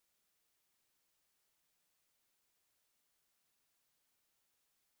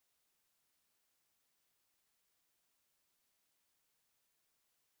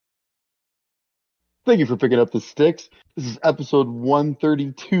Thank you for picking up the sticks. This is episode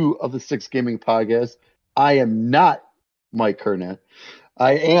 132 of the Six Gaming Podcast. I am not Mike Kernet.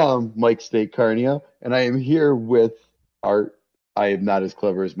 I am Mike State Carnia, and I am here with Art. I am not as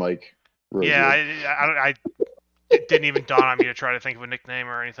clever as Mike Rosewood. Yeah, it didn't even dawn on me to try to think of a nickname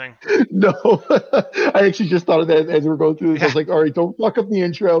or anything. No, I actually just thought of that as we were going through this. I was like, all right, don't fuck up the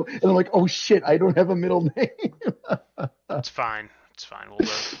intro. And I'm like, oh shit, I don't have a middle name. It's fine. We'll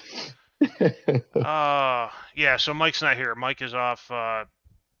live. Yeah, so Mike's not here. Mike is off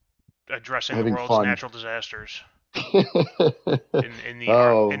addressing the world's natural disasters in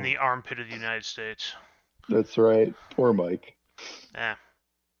the armpit of the United States. That's right. Poor Mike. Yeah,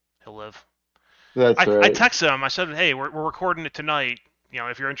 he'll live. That's right. I texted him. I said, hey, we're recording it tonight. You know,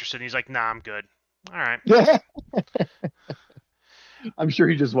 if you're interested. And he's like, nah, I'm good. All right. I'm sure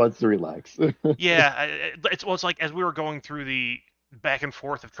he just wants to relax. Yeah, it's like as we were going through the back and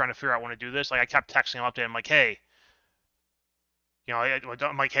forth of trying to figure out when to do this, like I kept texting him up to him like, hey, you know,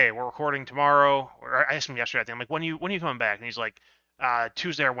 I'm like, hey, we're recording tomorrow. Or I asked him yesterday. I think I'm like, when are you coming back? And he's like,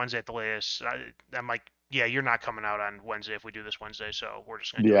 Tuesday or Wednesday at the latest. I'm like, yeah, you're not coming out on Wednesday if we do this Wednesday, so we're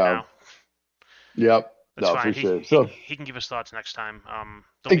just gonna do it now. Yep. That's fine. For sure. He can give us thoughts next time.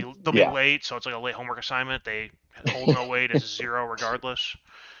 They'll be late, so it's like a late homework assignment. They hold no weight. It's 0 regardless.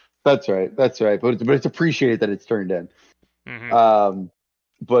 That's right. But it's appreciated that it's turned in. Mm-hmm.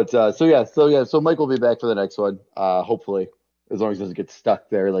 So Mike will be back for the next one. Hopefully, as long as he doesn't get stuck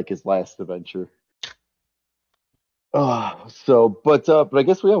there like his last adventure. But I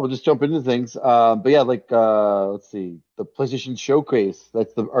guess we'll just jump into things. Let's see, the PlayStation Showcase.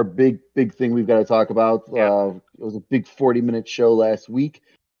 That's our big thing we've got to talk about. Yeah. It was a big 40-minute show last week.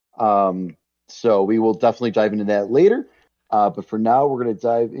 So we will definitely dive into that later. But for now, we're going to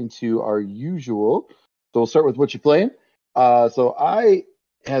dive into our usual. So we'll start with what you're playing. So I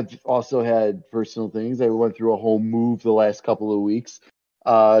have also had personal things. I went through a whole move the last couple of weeks.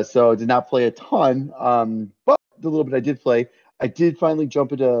 So I did not play a ton. But the little bit I did play, I did finally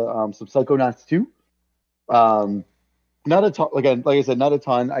jump into some Psychonauts 2. Not a ton, like I said, not a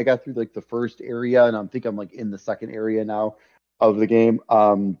ton. I got through like the first area, and I'm like in the second area now of the game.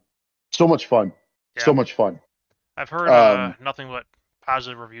 So much fun. Yeah. So much fun. I've heard nothing but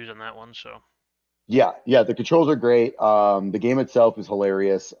positive reviews on that one. So yeah, the controls are great. The game itself is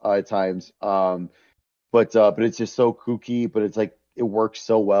hilarious at times. But it's just so kooky. But it's like it works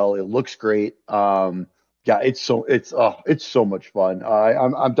so well. It looks great. Yeah, it's so much fun.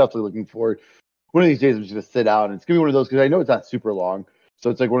 I'm definitely looking forward. One of these days, I'm just gonna sit down, and it's gonna be one of those because I know it's not super long. So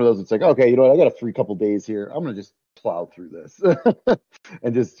it's like one of those. It's like, okay, you know what? I got a free couple days here. I'm gonna just plow through this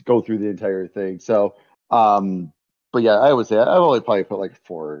and just go through the entire thing. So, but yeah, I would say I've only probably put like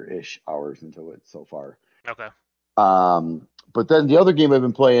 4-ish hours into it so far. Okay. But then the other game I've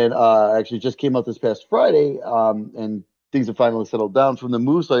been playing actually just came out this past Friday, and things have finally settled down from the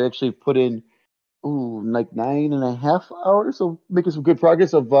move. So I actually put in like 9.5 hours, so making some good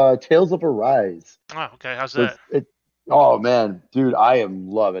progress of Tales of Arise. Oh, okay. How's that? Oh man, dude, I am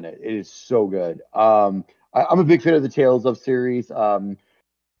loving it. It is so good. I'm a big fan of the Tales of series. Honestly,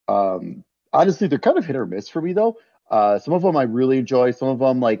 they're kind of hit or miss for me though. Some of them I really enjoy. Some of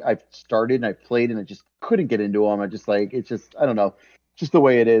them like I've started and I've played and I just couldn't get into them. I don't know, just the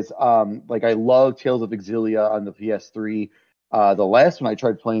way it is. Like I love Tales of Exilia on the PS3. The last one I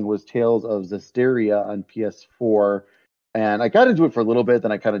tried playing was Tales of Zestiria on PS4, and I got into it for a little bit,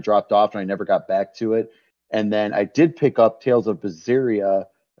 then I kind of dropped off and I never got back to it. And then I did pick up Tales of Berseria.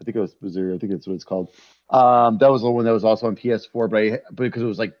 I think that's what it's called. That was the one that was also on PS4, but because it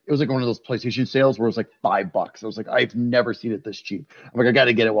was like one of those PlayStation sales where it was like $5. I was like, I've never seen it this cheap. I'm like, I got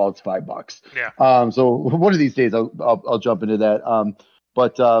to get it while it's $5. Yeah. So one of these days I'll jump into that.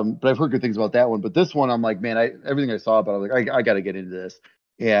 But I've heard good things about that one. But this one, I'm like, man, everything I saw about it, I was like, I got to get into this.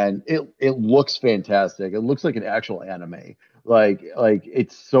 And it looks fantastic. It looks like an actual anime. Like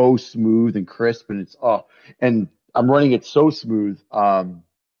it's so smooth and crisp, and and I'm running it so smooth.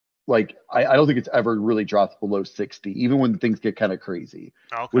 Like I don't think it's ever really dropped below 60, even when things get kind of crazy,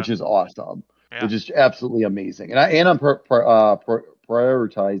 which is awesome. Yeah. Which is absolutely amazing. And I'm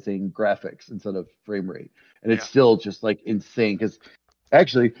prioritizing graphics instead of frame rate, and it's still just like insane because.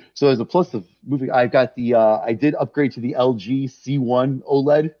 Actually, so as a plus of moving, I've got I did upgrade to the LG C1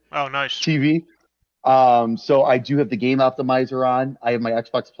 OLED. Oh, nice. TV. So I do have the game optimizer on. I have my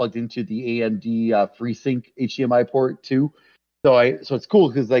Xbox plugged into the AMD FreeSync HDMI port too. So it's cool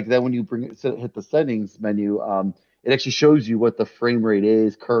because like then when you hit the settings menu, it actually shows you what the frame rate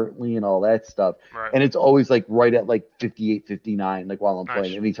is currently and all that stuff. Right. And it's always like right at like 58, 59, like while I'm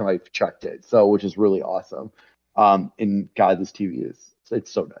playing anytime I've checked it. So which is really awesome. And God, this TV is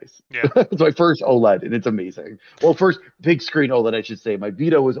it's so nice. Yeah. It's my first OLED, and it's amazing. Well, first big screen OLED, I should say. My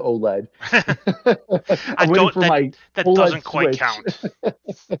Vita was OLED. I I'm waiting don't for my that OLED doesn't quite Switch. count.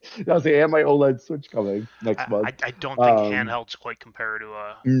 I'll say, and my OLED Switch coming next month. I don't think Um, handhelds quite compare to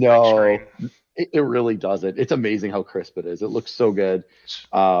a big screen. no, it really doesn't. It's amazing how crisp it is. It looks so good.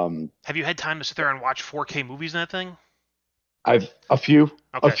 Have you had time to sit there and watch 4K movies in that thing? I've a few.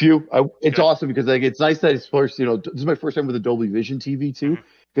 Okay, It's good. awesome because like it's nice that it's first. This is my first time with a Dolby Vision TV too, Mhm.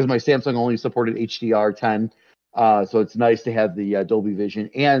 because my Samsung only supported HDR10. So it's nice to have the Dolby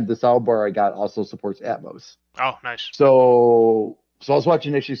Vision, and the soundbar I got also supports Atmos. Oh, nice. So I was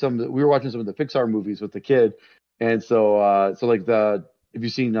watching actually we were watching some of the Pixar movies with the kid, and so like if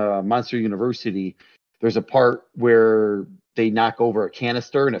you've seen Monster University, there's a part where they knock over a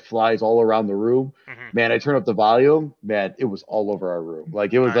canister and it flies all around the room. Hmm. Man, I turned up the volume. Man, it was all over our room.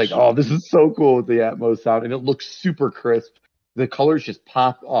 Like it was like, Nice. oh, this is so cool with the Atmos sound, and it looks super crisp. The colors just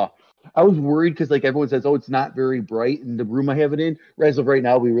pop off. I was worried because like everyone says, oh, it's not very bright in the room I have it in. As of right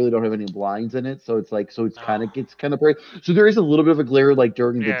now, we really don't have any blinds in it, so it's like it's kind Oh, of gets kind of bright. So there is a little bit of a glare like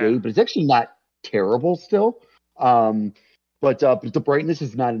during the yeah. day, but it's actually not terrible still. Um, but the brightness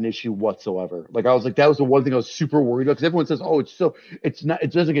is not an issue whatsoever. Like I was like that was the one thing I was super worried about because everyone says, oh, it's not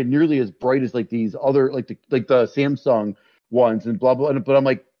it doesn't get nearly as bright as like these other like the Samsung ones and blah blah. But I'm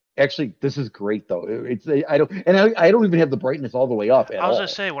like, actually, this is great though. I don't even have the brightness all the way up at I was gonna all.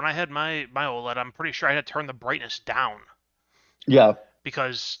 say when I had my OLED, I'm pretty sure I had to turn the brightness down Yeah,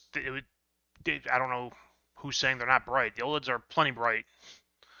 because I don't know who's saying they're not bright. The OLEDs are plenty bright.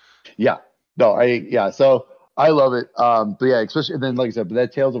 yeah. No, so I love it. But yeah, especially and then like I said, but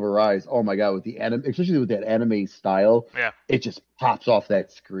that Tales of Arise, oh my God, with the anime, especially with that anime style, Yeah. it just pops off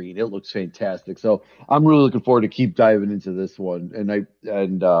that screen. It looks fantastic. So I'm really looking forward to keep diving into this one. But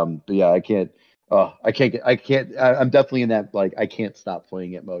yeah, I'm definitely in that like I can't stop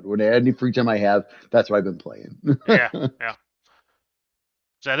playing it mode. When any free time I have, that's what I've been playing. Yeah. Yeah.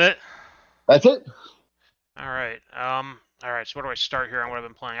 Is that it? That's it. All right. All right. So where do I start here on what I've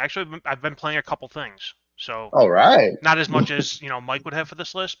been playing? Actually, I've been playing a couple things. So All right. not as much as Mike would have for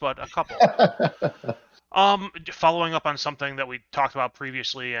this list, but a couple. Following up on something that we talked about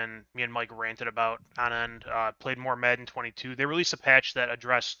previously, and me and Mike ranted about on end. Played more Madden 22. They released a patch that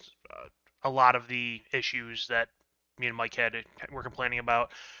addressed a lot of the issues that me and Mike were complaining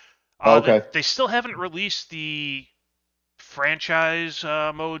about. Okay. They still haven't released the franchise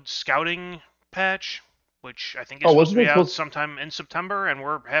mode scouting patch, which I think is Oh, supposed to wasn't be it out supposed? sometime in September, and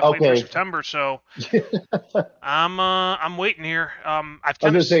we're halfway through Okay. September, so I I'm waiting here. I've was kind of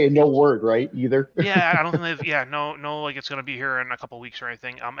gonna say no word, right? Either. yeah, I don't think they've no like it's gonna be here in a couple weeks or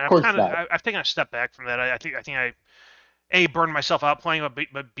anything. And Of course not. I've taken a step back from that. I think I A burned myself out playing,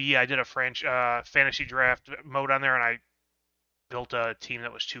 but B I did a fantasy draft mode on there, and I built a team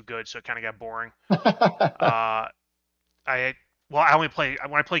that was too good, so it kind of got boring. Uh, I I only play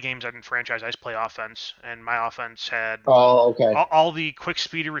when I play games in franchise. I just play offense, and my offense had Oh, okay. all the quick,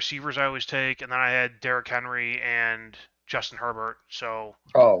 speedy receivers I always take, and then I had Derrick Henry and Justin Herbert. So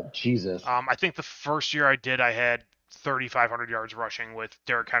Oh, Jesus. I think the first year I did, I had 3,500 yards rushing with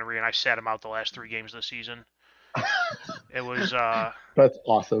Derrick Henry, and I sat him out the last 3 games of the season. It was That's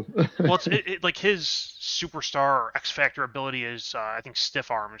awesome. well, like his superstar or X Factor ability is I think stiff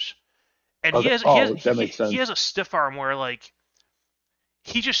arms, and Okay. Oh, that makes he sense. has a stiff arm where like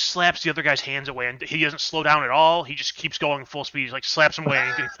he just slaps the other guy's hands away, and he doesn't slow down at all. He just keeps going full speed. He like slaps him away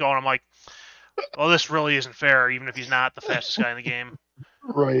and he keeps going. I'm like, well, this really isn't fair, even if he's not the fastest guy in the game.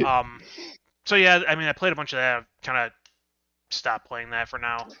 Right. So yeah, I mean, I played a bunch of that. I've kind of stopped playing that for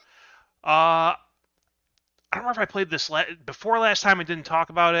now. I don't know if I played this before last time. I didn't talk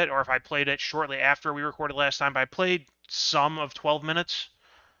about it, or if I played it shortly after we recorded last time. But I played some of 12 minutes.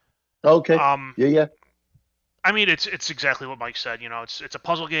 Okay. Yeah. I mean, it's exactly what Mike said. It's a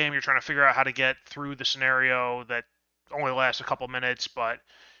puzzle game. You're trying to figure out how to get through the scenario that only lasts a couple minutes, but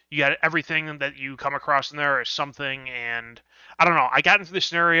you got everything that you come across in there is something. And I don't know. I got into the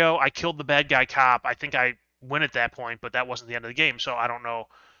scenario. I killed the bad guy cop. I think I win at that point, but that wasn't the end of the game. So I don't know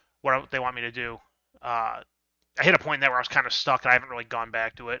what they want me to do. I hit a point in there where I was kind of stuck, and I haven't really gone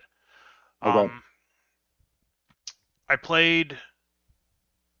back to it. Okay. I played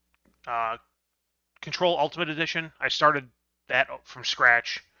Control Ultimate Edition. I started that from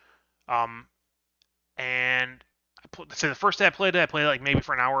scratch, and the first day I played it like maybe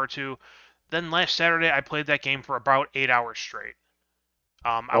for an hour or two. Then last Saturday I played that game for about 8 hours straight.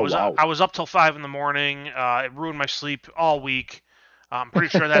 Oh, wow. I was up till 5 in the morning. It ruined my sleep all week. I'm pretty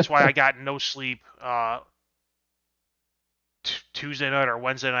sure that's why I got no sleep Tuesday night or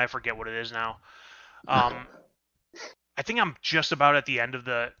Wednesday night. I forget what it is now. I I think I'm just about at the end of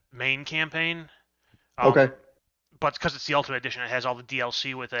the main campaign. Okay. But because it's the Ultimate Edition, it has all the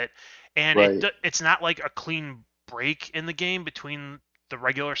DLC with it, and Right. it's not like a clean break in the game between the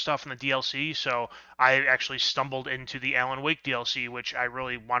regular stuff and the DLC. So I actually stumbled into the Alan Wake DLC, which I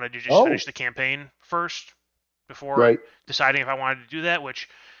really wanted to just Oh, finish the campaign first before right. deciding if I wanted to do that. Which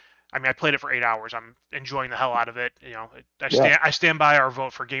I mean, I played it for 8 hours. I'm enjoying the hell out of it. Yeah, I stand by our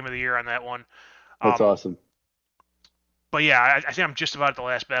vote for Game of the Year on that one. that's Um, awesome. but yeah, I think I'm just about at the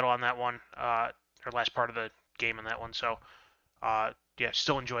last battle on that one, or last part of the game on that one. So yeah,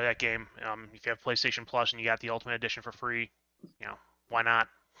 still enjoy that game. If you have PlayStation Plus and you got the Ultimate Edition for free, why not?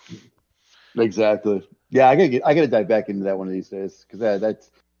 Exactly. Yeah, I gotta dive back into that one of these days because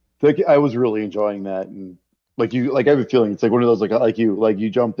that's like I was really enjoying that and like I have a feeling it's like one of those like you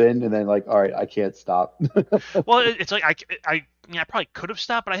jumped in and then like all right I can't stop. Well, it's like I probably could have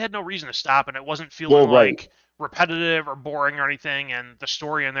stopped, but I had no reason to stop, and it wasn't feeling Well, right. like repetitive or boring or anything. And the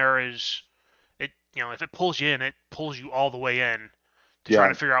story in there is it, if it pulls you in, it pulls you all the way in to try Yeah,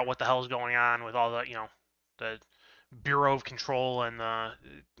 to figure out what the hell is going on with all the, the Bureau of Control and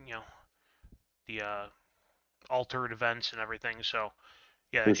you know, the altered events and everything. So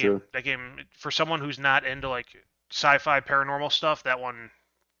yeah, for sure. that game for someone who's not into like sci-fi paranormal stuff, that one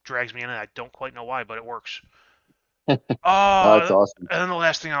drags me in, and I don't quite know why, but it works. That's Uh, awesome. and then the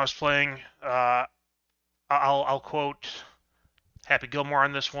last thing I was playing, I'll quote Happy Gilmore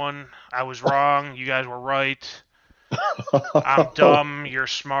on this one. I was wrong. You guys were right. I'm dumb. You're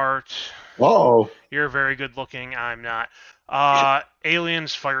smart. Oh, You're very good looking. I'm not.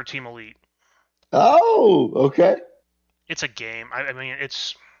 Aliens Fireteam Elite. oh, okay. It's a game. I mean,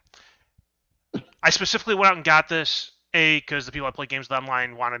 it's. I specifically went out and got this because the people I play games with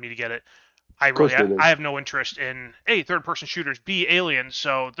online wanted me to get it. Of course they I did. have no interest in third-person shooters, aliens.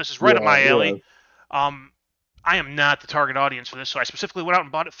 So this is right up Yeah, my yeah. alley. Um, I am not the target audience for this, so I specifically went out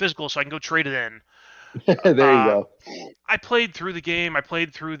and bought it physical so I can go trade it in. There you Uh, go. I played through the game. I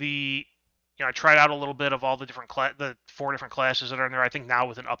played through I tried out a little bit of all the different the 4 different classes that are in there. I think now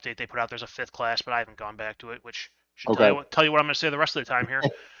with an update they put out, there's a 5th class, but I haven't gone back to it, which should Okay. tell you what I'm going to say the rest of the time here.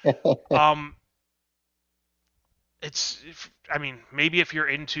 Um, I mean, maybe if you're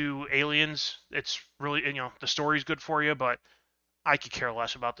into aliens, it's really, the story's good for you, but I could care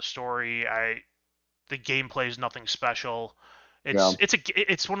less about the story. The gameplay is nothing special. Yeah,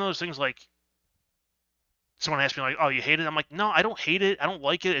 It's one of those things like someone asked me like, "Oh, you hate it?" I'm like, "No, I don't hate it. I don't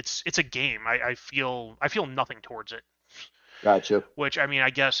like it. It's a game. I feel nothing towards it." gotcha. Which I mean, I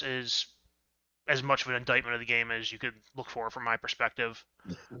guess is as much of an indictment of the game as you could look for from my perspective.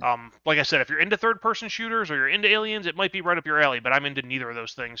 Like I said, if you're into third-person shooters or you're into aliens, it might be right up your alley. But I'm into neither of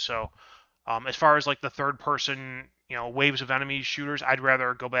those things. So, as far as like the third-person, waves of enemies shooters, I'd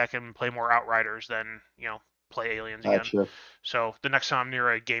rather go back and play more Outriders than play aliens again. Gotcha. So the next time I'm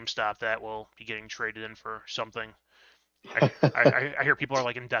near a GameStop, that will be getting traded in for something. I hear people are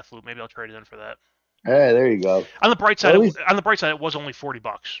like in Deathloop. Maybe I'll trade it in for that. Hey, there you go. On the bright Well, side, at least on the bright side, it was only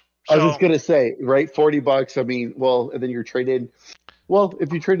 $40. I was just So gonna say, right, $40. I mean, well, and then you're traded. Well,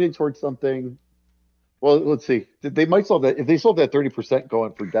 if you trade in towards something, well, let's see. They might solve that if they solve that 30%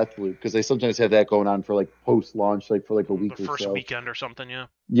 going for Deathloop because they sometimes have that going on for like post launch, like for like a the week or first so. weekend or something, yeah.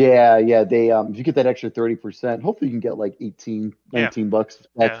 Yeah, yeah. They if you get that extra 30%, hopefully you can get like 18, Yeah, 19 bucks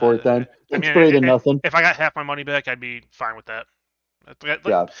back for it yeah. then. I It's mean, better than nothing. if I got half my money back, I'd be fine with that.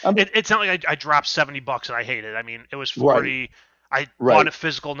 Yeah. It's not like I dropped $70 and I hate it. I mean, it was Right, 40. I bought right. it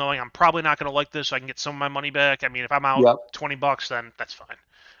physical, knowing I'm probably not going to like this, so I can get some of my money back. I mean, if I'm out Yep. $20, then that's fine.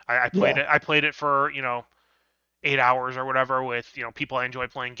 I played Yeah. it. I played it for 8 hours or whatever with people I enjoy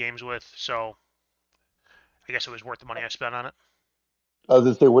playing games with. So I guess it was worth the money I spent on it. I was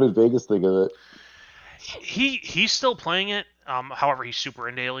gonna say, what did Vegas think of it? He's still playing it. However, he's super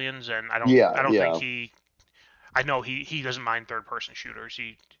into aliens, and Yeah, I don't think yeah. he. I know he doesn't mind third person shooters.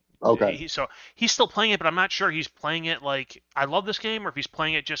 Okay. So he's still playing it, but I'm not sure he's playing it like I love this game, or if he's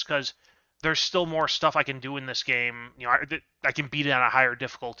playing it just because there's still more stuff I can do in this game. I can beat it on a higher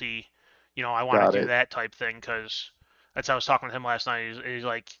difficulty. I want Got to do it. that type thing because that's how I was talking with him last night. He's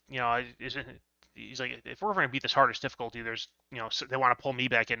like, isn't he's like, if we're going to beat this hardest difficulty, there's, they want to pull me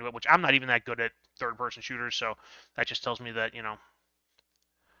back into it, which I'm not even that good at third person shooters. So that just tells me that,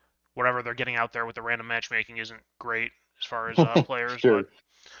 whatever they're getting out there with the random matchmaking isn't great as far as players. Sure, But,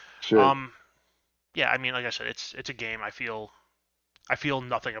 sure. um, yeah, I mean, like I said, it's a game. I feel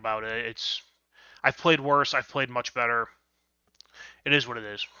nothing about it. I've played worse. I've played much better. It is what it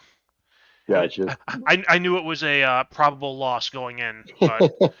is. Gotcha. I knew it was a probable loss going in, but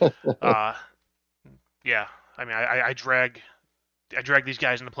uh, yeah. I mean, I drag drag these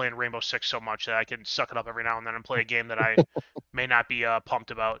guys into playing Rainbow Six so much that I can suck it up every now and then and play a game that I may not be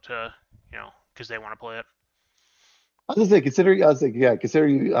pumped about, because they want to play it. I was gonna say,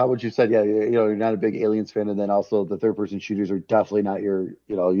 considering what you said, yeah, you're not a big Aliens fan, and then also the third-person shooters are definitely not your,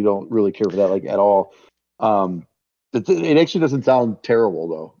 you don't really care for that like at all. It actually doesn't sound terrible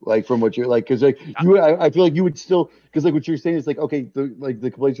though, like from what you're like, because like I feel like you would still, because like what you're saying is like, okay,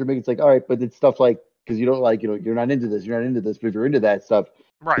 the complaints you're making, it's like, all right, but it's stuff like, because you don't like, you're not into this, but if you're into that stuff,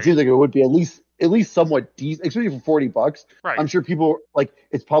 Right. it seems like it would be at least somewhat decent, especially for $40. Right. I'm sure people like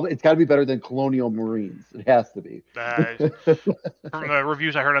it's got to be better than Colonial Marines. It has to be. From the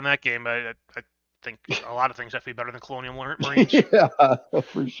reviews I heard on that game, I think a lot of things have to be better than Colonial Marines. Yeah,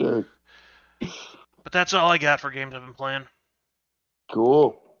 for sure. But that's all I got for games I've been playing.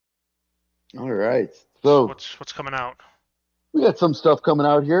 Cool. All right. So what's coming out? We got some stuff coming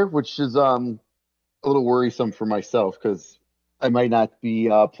out here, which is a little worrisome for myself because I might not be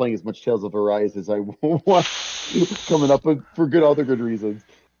playing as much Tales of Arise as I want coming up for other good reasons.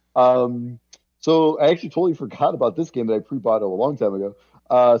 So I actually totally forgot about this game that I pre-bought a long time ago.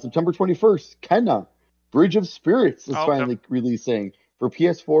 September 21st, Kenna, Bridge of Spirits is finally releasing for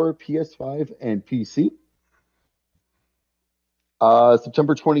PS4, PS5, and PC.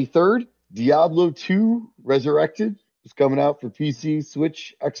 September 23rd, Diablo 2 Resurrected is coming out for PC,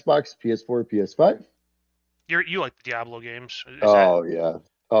 Switch, Xbox, PS4, PS5. You like the Diablo games? Yeah.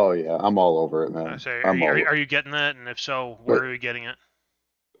 Oh yeah, I'm all over it, man. Are you getting that? And if so, where are you getting it?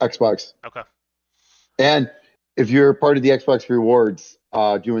 Xbox. Okay. And if you're part of the Xbox rewards,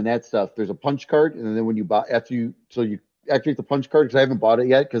 doing that stuff, there's a punch card, and then when you buy after you activate the punch card, because I haven't bought it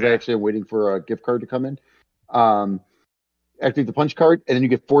yet, because I actually am waiting for a gift card to come in. Activate the punch card, and then you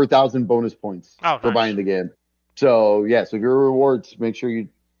get 4,000 bonus points for buying the game. So yeah, so if you're rewards, make sure you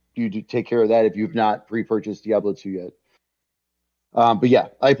do take care of that if you've not pre-purchased Diablo 2 yet. But yeah,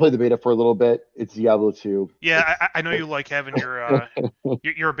 I played the beta for a little bit. It's Diablo 2. Yeah, I know you like having your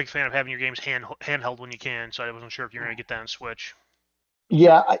you're a big fan of having your games handheld when you can, so I wasn't sure if you're going to get that on Switch.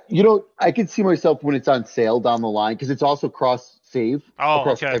 Yeah, I can see myself when it's on sale down the line, because it's also cross-save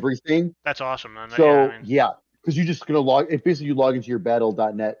across everything. That's awesome, man. So yeah, because you're just going to basically you log into your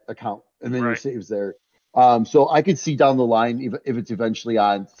battle.net account, and then your save's there. So I could see down the line if it's eventually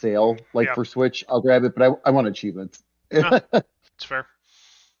on sale, for Switch, I'll grab it, but I want achievements. It's fair.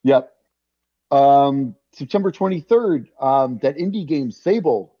 Yep. September 23rd, that indie game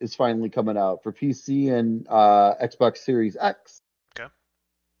Sable is finally coming out for PC and Xbox Series X. Okay.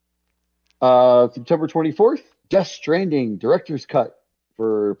 September 24th, Death Stranding Director's Cut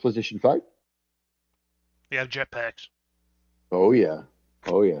for PlayStation 5. They have jetpacks. Oh yeah.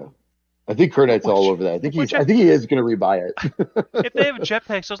 I think Kurt all over that. I think he is going to rebuy it. If they have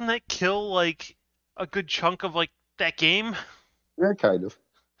jetpacks, doesn't that kill like a good chunk of like that game? Yeah, kind of.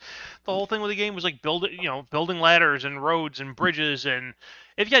 The whole thing with the game was like building ladders and roads and bridges, and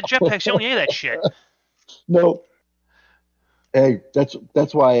if you had jetpacks, you don't need that shit. No. Hey, that's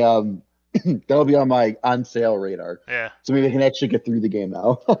why that'll be on my on sale radar. Yeah. So maybe I can actually get through the game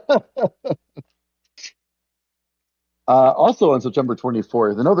now. Also on September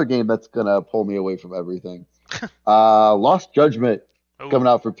 24th, another game that's gonna pull me away from everything. Lost Judgment coming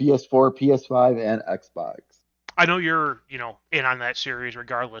out for PS4, PS5, and Xbox. I know you're, in on that series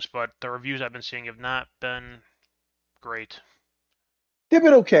regardless, but the reviews I've been seeing have not been great. They've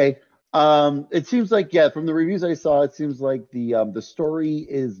been okay. It seems like, from the reviews I saw, it seems like the story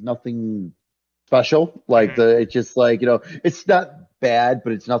is nothing special. Like it's just like, it's not bad,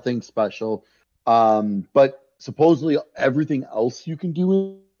 but it's nothing special. But supposedly everything else you can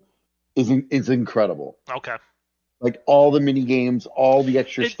do is incredible. Okay. Like all the mini games, all the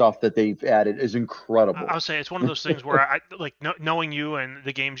extra stuff that they've added is incredible. I would say it's one of those things where I like knowing you and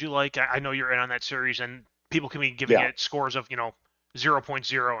the games you like. I know you're in on that series, and people can be giving it scores of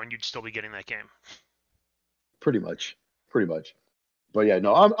 0.0, and you'd still be getting that game. Pretty much. But yeah,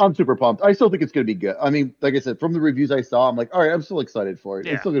 no, I'm super pumped. I still think it's gonna be good. I mean, like I said, from the reviews I saw, I'm like, all right, I'm still excited for it.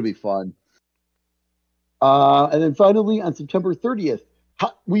 Yeah. It's still gonna be fun. And then finally on September 30th,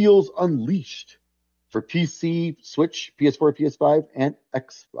 Hot Wheels Unleashed for PC, Switch, PS4, PS5, and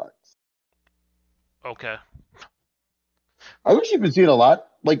Xbox. Okay. I've actually been seeing a lot.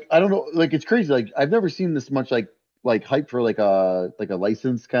 Like, I don't know, like it's crazy. Like I've never seen this much like hype for like a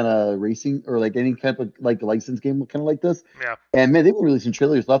licensed kind of racing or like any kind of like license game kind of like this. Yeah. And man, they've been releasing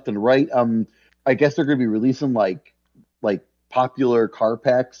trailers left and right. I guess they're gonna be releasing like popular car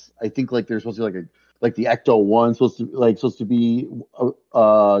packs. I think like there's supposed to be like the Ecto 1 supposed to be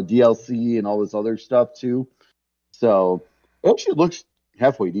DLC and all this other stuff too. So it actually looks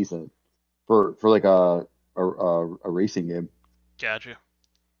halfway decent for like a racing game. Gotcha.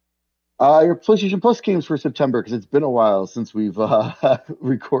 Your PlayStation Plus games for September, because it's been a while since we've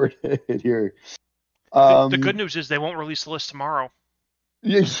recorded here. The good Um, news is they won't release the list tomorrow.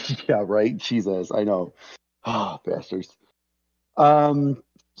 yeah, yeah, right. Jesus, I know. Ah, bastards.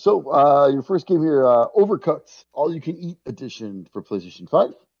 Your first game here, Overcooked, All You Can Eat Edition for PlayStation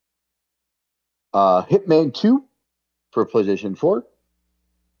 5. Hitman 2 for PlayStation 4.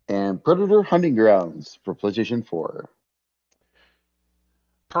 And Predator Hunting Grounds for PlayStation 4.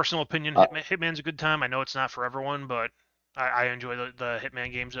 Personal opinion, Uh, Hitman's a good time. I know it's not for everyone, but I enjoy the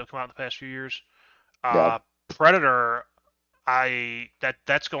Hitman games that have come out the past few years. yeah. Predator,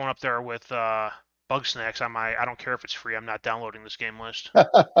 that's going up there with Bugsnax on my. I don't care if it's free. I'm not downloading this game list.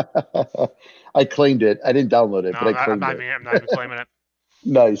 I claimed it. I didn't download it, No, but I claimed it. I'm not even claiming it.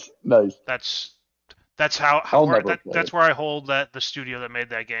 Nice, nice. That's how I'll where, never play that's it. where I hold that the studio that made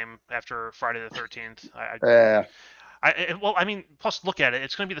that game after Friday the 13th. Eh. Well, I mean, plus look at it.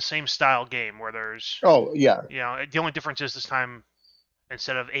 It's going to be the same style game where there's, Oh, yeah, the only difference is this time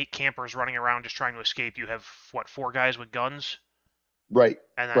instead of 8 campers running around just trying to escape, you have what 4 guys with guns, right,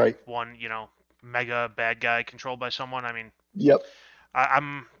 and then right. one, mega bad guy controlled by someone. I mean, Yep. I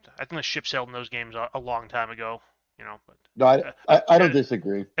think the ship sailed in those games a long time ago. But No, I don't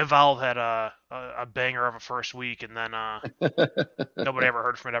disagree. Evolve had a banger of a first week, and then nobody ever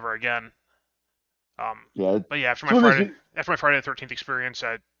heard from it ever again. Yeah. But yeah, It's one of those, after my Friday the 13th experience,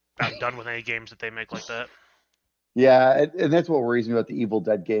 I'm done with any games that they make like that. yeah, and that's what worries me about the Evil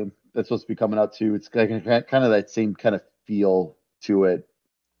Dead game that's supposed to be coming out too. It's kind of that same kind of feel to it.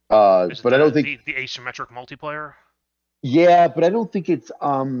 Is it But I don't think, the asymmetric multiplayer? yeah, but I don't think it's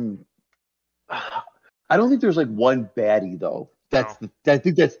I don't think there's like one baddie though. No. I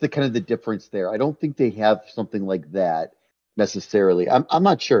think that's the kind of the difference there. I don't think they have something like that necessarily. I'm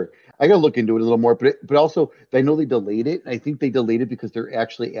not sure. I gotta look into it a little more, but also I know they delayed it. I think they delayed it because they're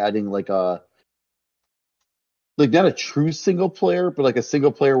actually adding like not a true single player, but like a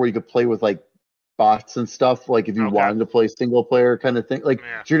single player where you could play with like bots and stuff. Like if you Okay. wanted to play single player kind of thing, like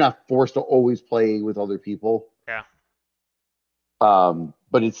Yeah. so you're not forced to always play with other people. Yeah.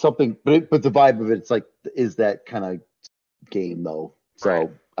 But it's something, but the vibe of it, it's like is that kind of game though. So Right.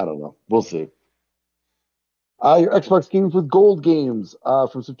 I don't know. We'll see. Your Xbox games with Gold games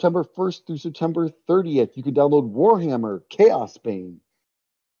from September 1st through September 30th. You can download Warhammer Chaos Bane,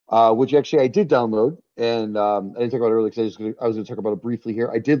 which actually I did download, and I didn't talk about it earlier because I was going to talk about it briefly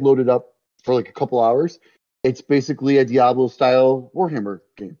here. I did load it up for like a couple hours. It's basically a Diablo style Warhammer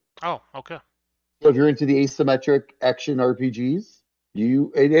game. Oh, okay. So if you're into the asymmetric action RPGs,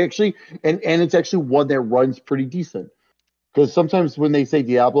 it's actually one that runs pretty decent. Because sometimes when they say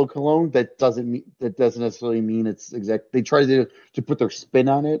Diablo clone, that doesn't necessarily mean it's exact. They try to put their spin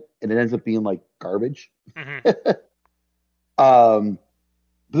on it, and it ends up being like garbage. Mm-hmm.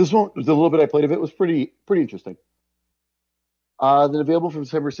 This one, the little bit I played of it was pretty interesting. Then available from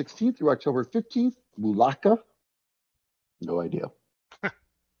September 16th through October 15th, Mulaka. No idea.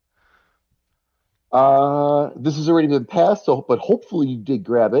 This has already been passed, but hopefully you did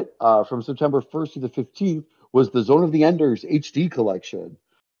grab it. From September 1st to the 15th was the Zone of the Enders HD collection.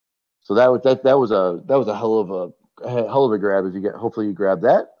 So that was a hell of a grab if you get. Hopefully you grab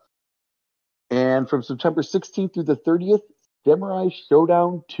that. And from September 16th through the 30th, Samurai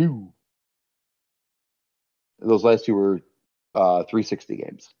Showdown 2. Those last two were 360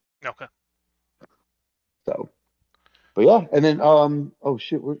 games. Okay. So, but yeah, and then oh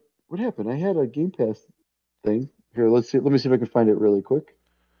shit, what happened? I had a Game Pass thing here. Let's see. Let me see if I can find it really quick.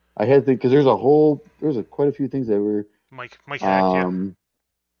 I had because there's quite a few things that were. Mike hacked you.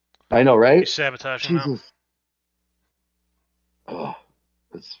 I know, right? He's sabotaging now. Jesus. Oh,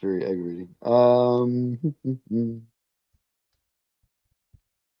 that's very aggravating.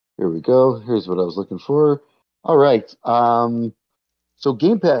 Here we go. Here's what I was looking for. All right. So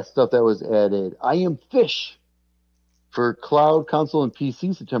Game Pass stuff that was added. I Am Fish for cloud, console, and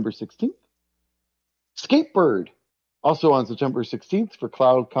PC, September 16th. Skatebird, also on September 16th for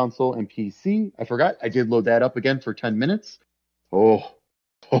cloud, console, and PC. I forgot. I did load that up again for 10 minutes. Oh,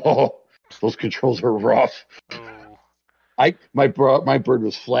 those controls are rough. Oh. My bird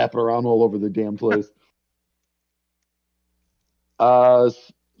was flapping around all over the damn place.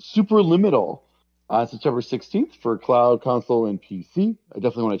 Superliminal on September 16th for cloud, console, and PC. I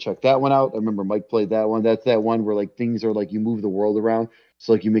definitely want to check that one out. I remember Mike played that one. That's that one where like things are like you move the world around.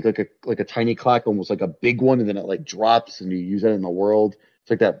 So like you make like a tiny clock, almost like a big one, and then it like drops and you use that in the world. It's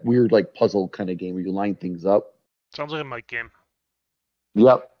like that weird like puzzle kind of game where you line things up. Sounds like a Mike game.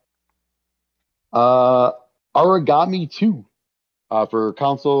 Yep. Origami 2 for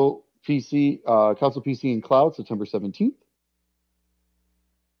console, PC, and cloud, September 17th.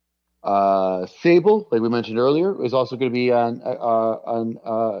 Sable, like we mentioned earlier, is also going to be on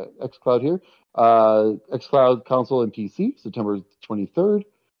xCloud here. xCloud console and PC, September 23rd.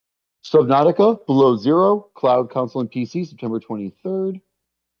 Subnautica, Below Zero, Cloud console and PC, September 23rd.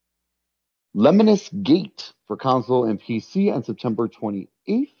 Lemnis Gate for console and PC on September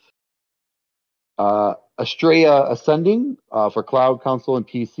 28th. Astrea Ascending for cloud console and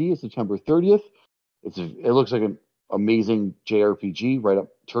PC is September 30th. It looks like an amazing JRPG, right up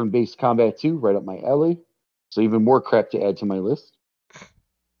turn-based combat too, right up my alley. So even more crap to add to my list.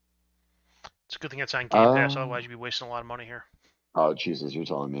 It's a good thing it's on Game Pass, otherwise you'd be wasting a lot of money here. Oh Jesus, you're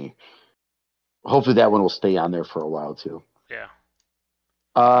telling me. Hopefully that one will stay on there for a while too. Yeah.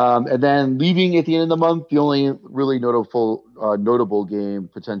 And then leaving at the end of the month, the only really notable game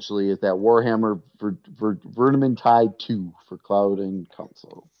potentially is that Warhammer Vermintide 2 for cloud and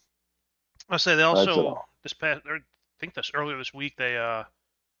console. I'll say they also earlier this week they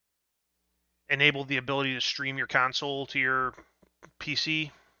enabled the ability to stream your console to your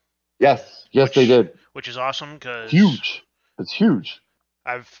PC. Yes, they did. Which is awesome because huge. It's huge.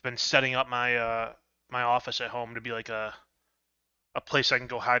 I've been setting up my my office at home to be like a place I can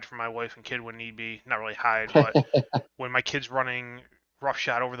go hide from my wife and kid when need be. Not really hide, but when my kid's running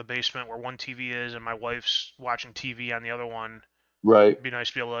roughshod over the basement where one TV is and my wife's watching TV on the other one. Right. It'd be nice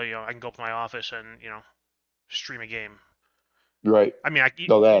to be able to, I can go up to my office and, stream a game. Right. I mean,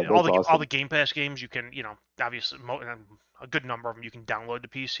 awesome. all the Game Pass games you can, obviously a good number of them you can download to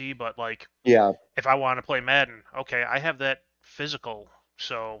PC, but like, yeah, if I want to play Madden, okay, I have that physical,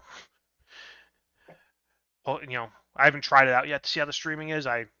 so, I haven't tried it out yet to see how the streaming is.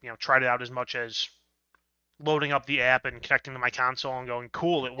 I, tried it out as much as loading up the app and connecting to my console and going,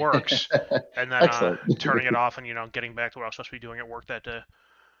 cool, it works. And then turning it off and, getting back to what I was supposed to be doing at work that day.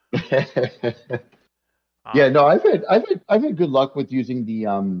 Yeah, no, I've had good luck with using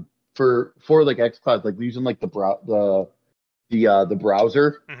the for like xCloud, like using like the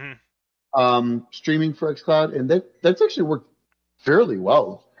browser streaming for xCloud, and that's actually worked fairly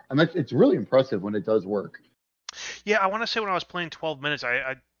well. I mean, it's really impressive when it does work. Yeah, I want to say when I was playing 12 minutes,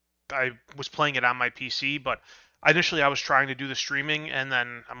 I was playing it on my PC, but initially I was trying to do the streaming, and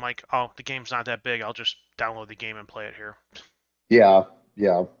then I'm like, oh, the game's not that big. I'll just download the game and play it here. Yeah.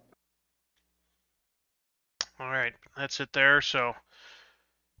 All right, that's it there. So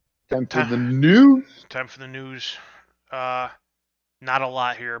time for the news. Not a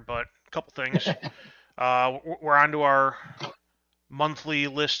lot here, but a couple things. We're on to our monthly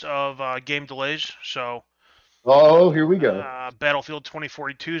list of game delays. So. Oh, here we go. Battlefield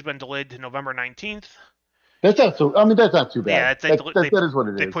 2042 has been delayed to November 19th. That's not so. I mean, that's not too bad. Yeah, that is what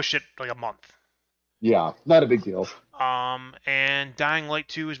it is. They pushed it like a month. Yeah, not a big deal. And Dying Light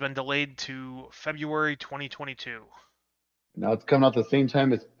 2 has been delayed to February 2022. Now it's coming out the same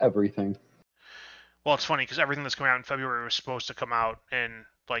time as everything. Well, it's funny because everything that's coming out in February was supposed to come out in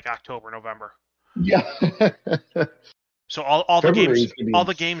like October, November. Yeah. So all the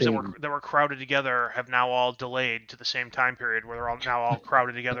games that were crowded together have now all delayed to the same time period where they're all now all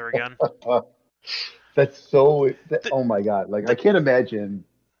crowded together again. That's so. Oh my god! Like I can't imagine.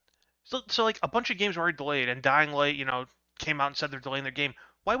 So like a bunch of games were already delayed, and Dying Light, came out and said they're delaying their game.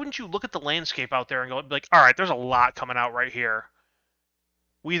 Why wouldn't you look at the landscape out there and go like, all right, there's a lot coming out right here.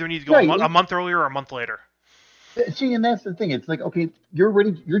 We either need to go a month earlier or a month later. See, and that's the thing. It's like, okay, you're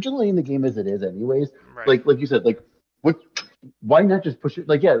delaying the game as it is, anyways. Right. Like you said, like. Why not just push it?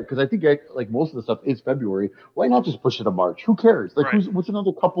 Like, yeah, because I think like most of the stuff is February. Why not just push it to March? Who cares? Like, right. What's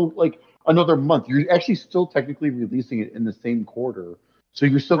another month? You're actually still technically releasing it in the same quarter, so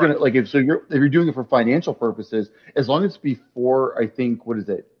you're still gonna if you're doing it for financial purposes, as long as it's before, I think, what is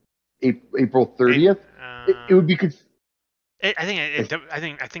it, April 30th, it would be good. I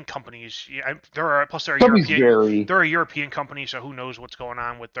think companies. Yeah, there are companies European. Vary. They're a European company, so who knows what's going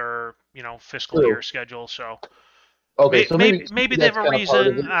on with their fiscal year schedule. So. Okay, maybe they have a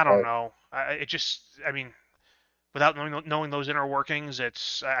reason. I don't know. Without knowing those inner workings, I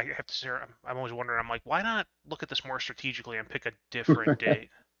have to say, I'm always wondering. I'm like, why not look at this more strategically and pick a different date?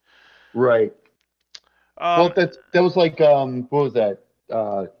 Right. Well, that was like what was that?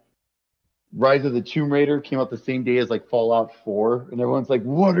 Rise of the Tomb Raider came out the same day as like Fallout 4, and everyone's like,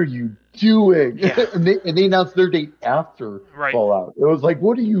 "What are you doing?" Yeah. and they announced their date after Fallout. It was like,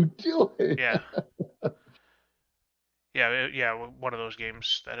 "What are you doing?" Yeah. Yeah, one of those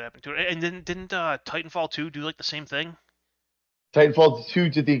games that happened to it. And then didn't Titanfall 2 do like the same thing? Titanfall 2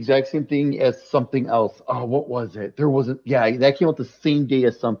 did the exact same thing as something else. Oh, what was it? There wasn't. Yeah, that came out the same day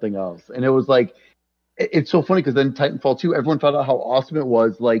as something else, and it was like, it's so funny because then Titanfall 2, everyone found out how awesome it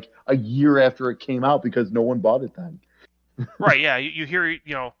was like a year after it came out because no one bought it then. Right. Yeah, you hear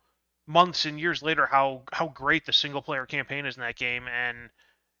months and years later how great the single player campaign is in that game, and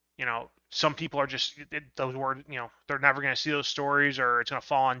some people are just those words, they're never going to see those stories, or it's going to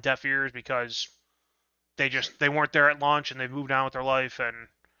fall on deaf ears because they weren't there at launch and they've moved on with their life, and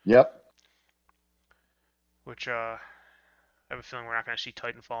Yep. which I have a feeling we're not going to see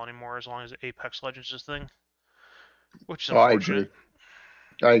Titanfall anymore as long as Apex Legends is a thing, which is Oh, I agree. unfortunate.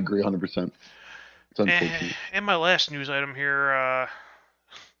 I agree 100%. It's unfortunate. And my last news item here,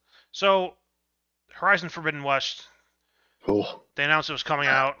 so Horizon Forbidden West, Oh, they announced it was coming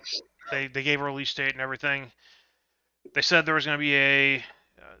out. They gave a release date and everything. They said there was going to be a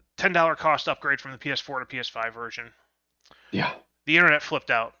 $10 cost upgrade from the PS4 to PS5 version. yeah. The internet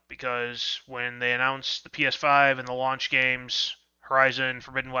flipped out because when they announced the PS5 and the launch games, Horizon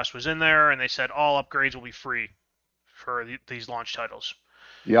Forbidden West was in there, and they said all upgrades will be free for these launch titles.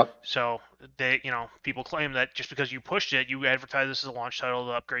 Yep. So people claim that just because you pushed it, you advertise this as a launch title,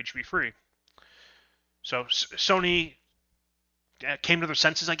 the upgrade should be free. So Sony came to their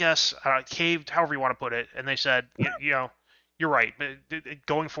senses, I guess, caved, however you want to put it, and they said, you're right.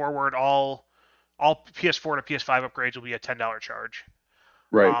 Going forward, all PS4 to PS5 upgrades will be a $10 charge.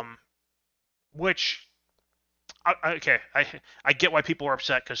 Right. Which, I get why people are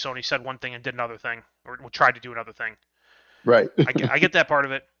upset because Sony said one thing and did another thing, or tried to do another thing. Right. I get that part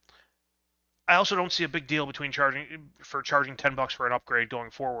of it. I also don't see a big deal between charging $10 for an upgrade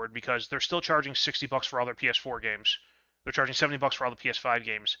going forward, because they're still charging $60 for all their PS4 games. They're charging $70 for all the PS5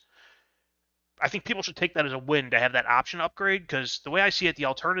 games. I think people should take that as a win to have that option upgrade, because the way I see it, the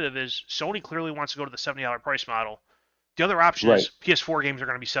alternative is Sony clearly wants to go to the $70 price model. The other option is PS4 games are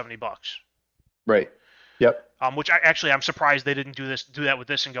going to be $70. Right. Yep. Which I'm surprised they didn't do that with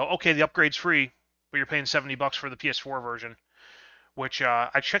this and go, okay, the upgrade's free, but you're paying $70 for the PS4 version. Which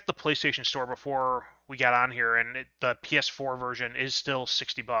I checked the PlayStation Store before we got on here, and the PS4 version is still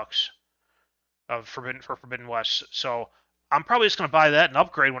 $60 of Forbidden West. So I'm probably just going to buy that and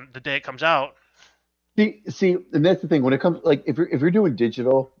upgrade when the day it comes out. See, and that's the thing. When it comes, like, if you're doing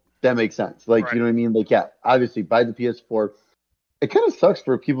digital, that makes sense. Like, Right. You know what I mean? Like, yeah, obviously buy the PS4. It kind of sucks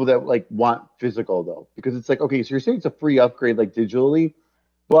for people that like want physical though, because it's like, okay, so you're saying it's a free upgrade like digitally,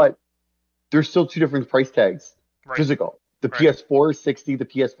 but there's still two different price tags. Right. Physical. The Right. PS4 is 60, the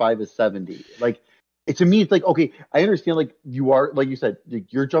PS5 is 70. Like, to me, it's like, okay, I understand, like, you are, like you said,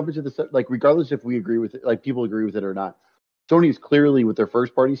 you're jumping to the, like, regardless if we agree with it, like, people agree with it or not. Sony is clearly, with their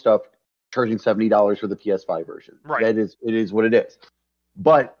first party stuff, charging $70 for the PS5 version. Right. It is what it is.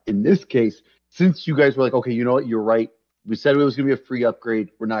 But in this case, since you guys were like, okay, you know what, you're right. We said it was going to be a free upgrade.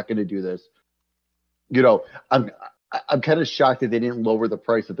 We're not going to do this. I'm kind of shocked that they didn't lower the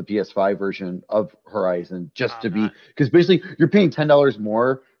price of the PS5 version of Horizon just to be, because basically you're paying $10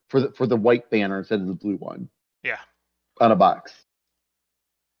 more for the white banner instead of the blue one. Yeah. On a box.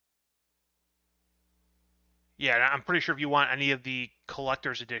 Yeah, I'm pretty sure if you want any of the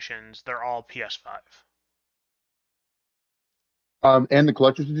collector's editions, they're all PS5. And the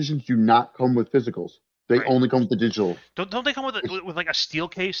collector's editions do not come with physicals. They only come with the digital. Don't they come with like a steel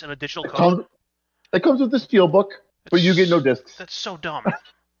case and a digital code? It comes with the steel book, but you get no discs. That's so dumb.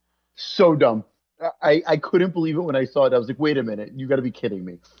 So dumb. I couldn't believe it when I saw it. I was like, wait a minute, you got to be kidding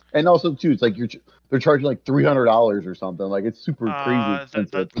me. And also, too, it's like they're charging like $300 or something. Like, it's super crazy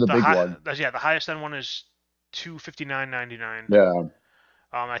expensive for the big one. Yeah, the highest end one is $259.99. Yeah.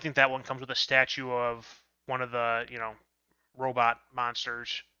 I think that one comes with a statue of one of the robot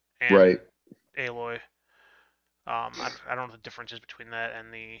monsters and Aloy. I don't know what the difference is between that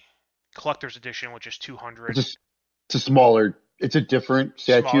and the collector's edition, which is $200. It's a smaller. It's a different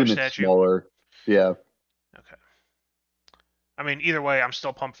statue, and it's smaller. Yeah. Okay. I mean, either way, I'm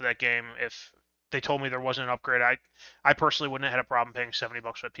still pumped for that game. If they told me there wasn't an upgrade, I personally wouldn't have had a problem paying $70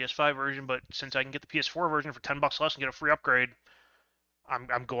 for the PS5 version. But since I can get the PS4 version for $10 less and get a free upgrade,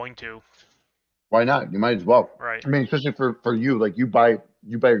 I'm going to. Why not? You might as well. Right. I mean, especially for you, like you buy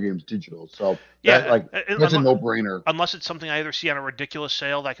your games digital, so that's a no-brainer. Unless it's something I either see on a ridiculous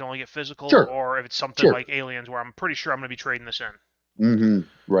sale that I can only get physical, or if it's something like Aliens, where I'm pretty sure I'm going to be trading this in.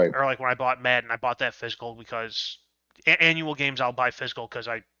 Mm-hmm. Right. Or like when I bought Madden, I bought that physical because annual games I'll buy physical because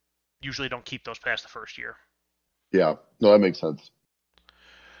I usually don't keep those past the first year. Yeah. No, that makes sense.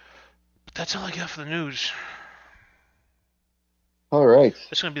 But that's all I got for the news. All right.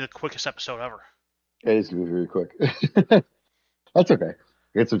 It's going to be the quickest episode ever. It is going to be very quick. That's okay.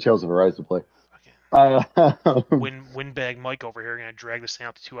 Get some Tales of Arise to play. Okay. Windbag Mike over here going to drag this thing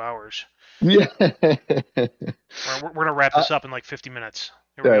out to 2 hours. Yeah. We're going to wrap this up in like 50 minutes.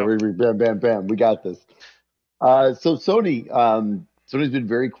 Here we go. Bam, bam, bam. We got this. So Sony Sony's been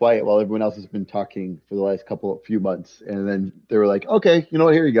very quiet while everyone else has been talking for the last few months, and then they were like, "Okay, you know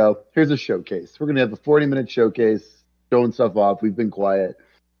what? Here you go. Here's a showcase. We're gonna have a 40-minute showcase, showing stuff off. We've been quiet.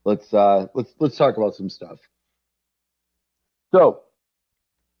 Let's talk about some stuff." So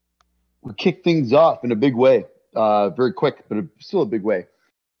we kick things off in a big way, very quick, but still a big way.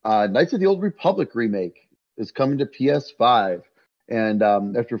 Knights of the Old Republic remake is coming to PS5, and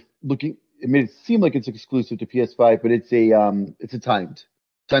after looking, it made it seem like it's exclusive to PS5, but it's a timed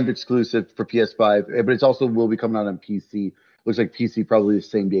exclusive for PS5, but it's also will be coming out on PC. Looks like PC probably the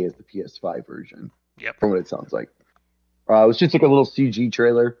same day as the PS5 version. Yep. From what it sounds like. It was just like a little CG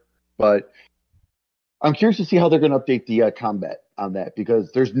trailer, but I'm curious to see how they're going to update the combat on that,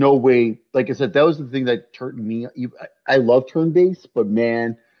 because there's no way. Like I said, that was the thing that turned me. I love turn-based, but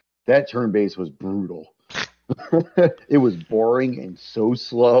man, that turn-based was brutal. It was boring and so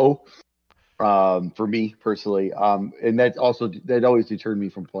slow for me personally, and that always deterred me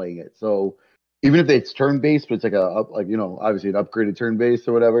from playing it. So even if it's turn-based, but it's like obviously an upgraded turn-based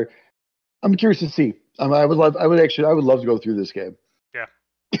or whatever, I'm curious to see. I would love to go through this game. Yeah.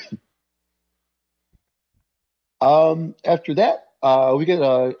 After that, we get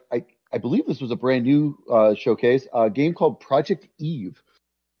I believe this was a brand new showcase, a game called Project Eve.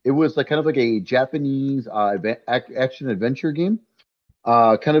 It was kind of like a Japanese action adventure game.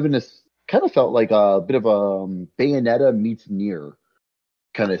 Kind of felt like a bit of a Bayonetta meets Nier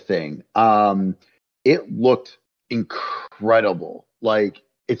kind of thing. It looked incredible. Like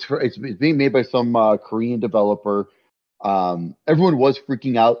it's being made by some Korean developer. Everyone was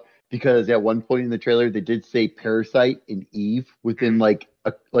freaking out because at one point in the trailer they did say Parasite and Eve within like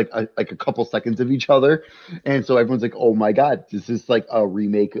a couple seconds of each other, and so everyone's like, "Oh my god, this is like a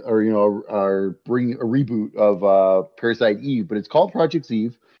remake or bring a reboot of Parasite Eve," but it's called Project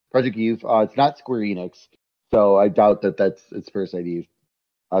Eve. It's not Square Enix, so I doubt it's Parasite Eve.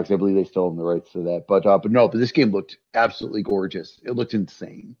 Because I believe they still own the rights to that, but this game looked absolutely gorgeous. It looked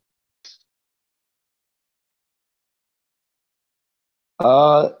insane.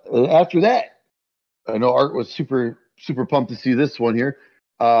 After that, I know Art was super pumped to see this one here.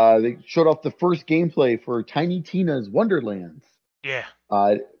 They showed off the first gameplay for Tiny Tina's Wonderlands. Yeah.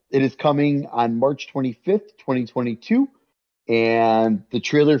 It is coming on March 25th, 2022, and the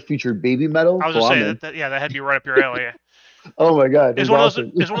trailer featured Baby Metal. I was gonna say that had to be right up your alley. Oh my god! It's one of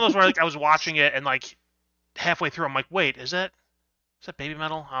those where I was watching it and like halfway through I'm like, wait, is that Baby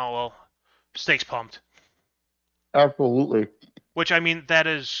Metal? Oh well, stakes pumped. Absolutely. Which, I mean, that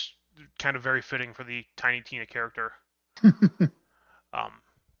is kind of very fitting for the Tiny Tina character.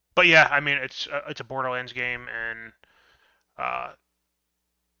 But yeah, I mean, it's a Borderlands game, and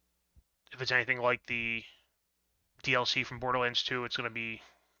if it's anything like the DLC from Borderlands 2, it's going to be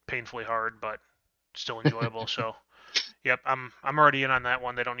painfully hard, but still enjoyable. So, yep, I'm already in on that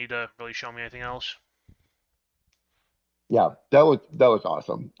one. They don't need to really show me anything else. Yeah, that was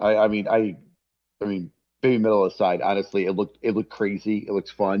awesome. I mean, Baby Metal aside, honestly, it looked crazy. It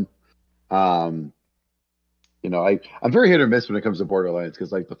looks fun. I'm very hit or miss when it comes to Borderlands,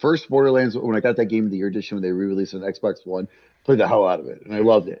 because like the first Borderlands, when I got that Game of the Year edition when they re-released it on Xbox One, played the hell out of it, and I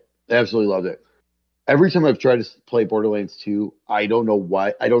loved it. I absolutely loved it. Every time I've tried to play Borderlands 2, I don't know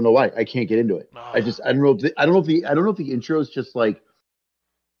why. I can't get into it. I don't know if the intro is just like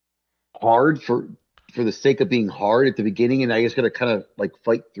hard for the sake of being hard at the beginning, and I just gotta kind of like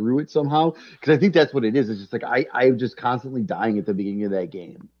fight through it somehow, because I think that's what it is. It's just like I'm just constantly dying at the beginning of that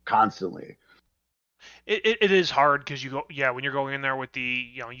game, constantly. It is hard because when you're going in there with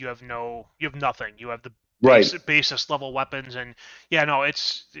you have nothing. You have the basis level weapons, and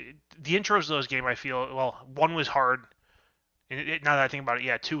it's the intros of those games. I feel one was hard, and now that I think about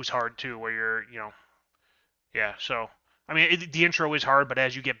it, 2 was hard too, where you're so I mean the intro is hard, but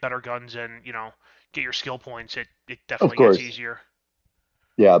as you get better guns and get your skill points, it definitely gets easier.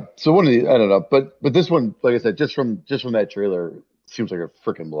 Yeah, so one of the I don't know, but this one, like I said, just from that trailer, seems like a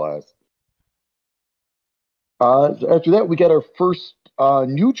freaking blast. After that, we got our first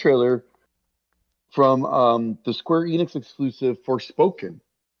new trailer from the Square Enix exclusive Forspoken.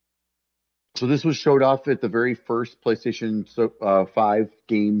 So this was showed off at the very first PlayStation 5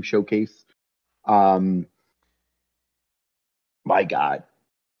 game showcase. My God,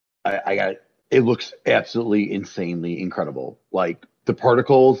 I got it. It looks absolutely insanely incredible. Like the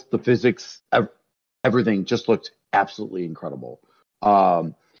particles, the physics, everything just looked absolutely incredible.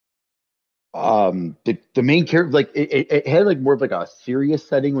 The main character, like it had like more of like a serious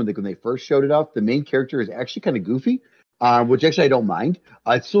setting when they first showed it off. The main character is actually kind of goofy, which actually I don't mind.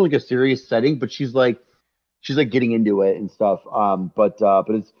 It's still like a serious setting, but she's like getting into it and stuff. But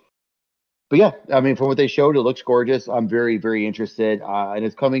But yeah, I mean, from what they showed, it looks gorgeous. I'm very, very interested, and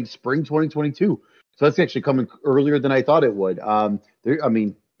it's coming spring 2022. So that's actually coming earlier than I thought it would. I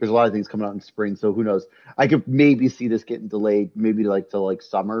mean, there's a lot of things coming out in spring, so who knows? I could maybe see this getting delayed, maybe like to like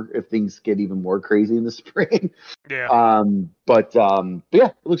summer if things get even more crazy in the spring. Yeah. But yeah,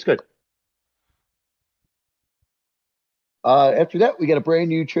 it looks good. After that, we got a brand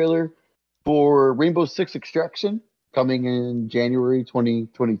new trailer for Rainbow Six Extraction coming in January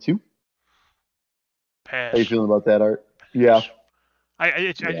 2022. How you Pass. feeling about that, Art? Yeah. Pass. I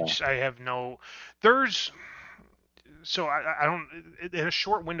Yeah. just I have no. There's so I don't in a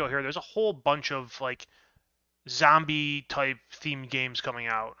short window here. There's a whole bunch of like zombie type themed games coming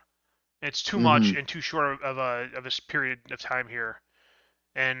out. It's too much Hmm. and too short of a period of time here.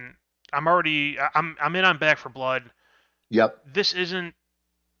 And I'm in on Back for Blood. Yep. This isn't.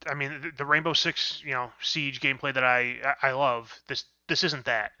 I mean, the Rainbow Six, Siege gameplay that I love. This isn't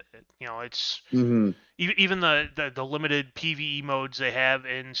that. It's Hmm. even the limited PVE modes they have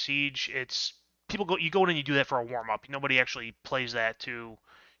in Siege. It's people go you go in and you do that for a warm up. Nobody actually plays that to,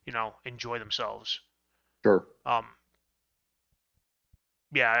 enjoy themselves. Sure. Um,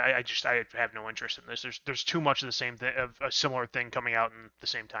 yeah, I have no interest in this. There's too much of the same thing of a similar thing coming out in the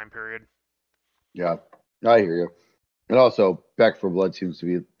same time period. Yeah. I hear you. And also, Back for Blood seems to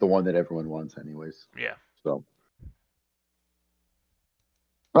be the one that everyone wants, anyways. Yeah. So,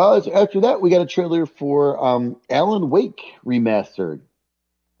 after that, we got a trailer for Alan Wake remastered.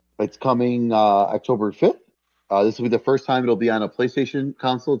 It's coming October 5th. This will be the first time it'll be on a PlayStation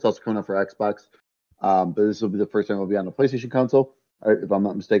console. It's also coming out for Xbox. But this will be the first time it'll be on a PlayStation console, if I'm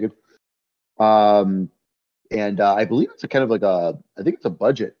not mistaken. Um, and I believe it's a kind of like I think it's a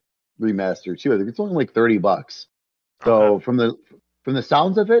budget remaster too. I think it's only like $30. Okay. So from the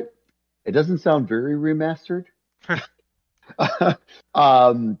sounds of it, it doesn't sound very remastered.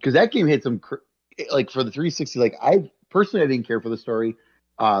 Because that game had some like for the 360. Like I didn't care for the story.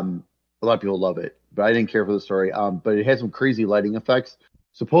 A lot of people love it, but I didn't care for the story. But it had some crazy lighting effects.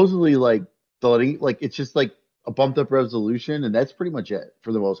 Supposedly, like the lighting, like it's just like a bumped up resolution, and that's pretty much it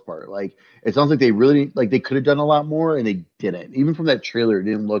for the most part. Like it sounds like they really like they could have done a lot more, and they didn't. Even from that trailer, it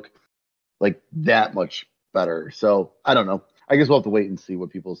didn't look like that much better. So I don't know. I guess we'll have to wait and see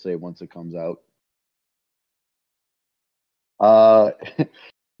what people say once it comes out. Uh,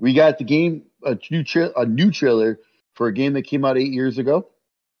 we got the game a new trailer for a game that came out 8 years ago.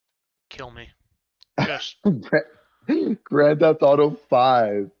 Kill me. Just Grand Theft Auto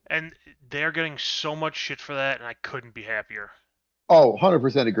 5. and they're getting so much shit for that, and I couldn't be happier. Oh,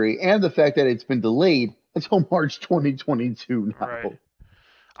 100% agree. And the fact that it's been delayed until March 2022 Right. now.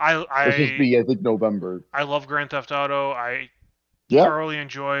 I It's supposed to I be, I think, November. I love Grand Theft Auto. I Yep. thoroughly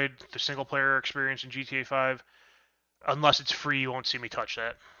enjoyed the single player experience in GTA 5. Unless it's free, you won't see me touch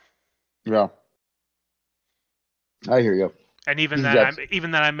that. Yeah. I hear you. And This is Jack's.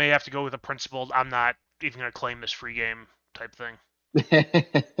 even then I may have to go with a principled. I'm not even gonna claim this free game type thing.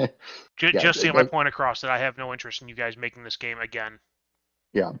 Yeah, Just to get my point across that I have no interest in you guys making this game again.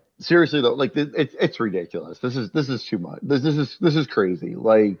 yeah. Seriously though, like it's ridiculous. This is too much. This is crazy.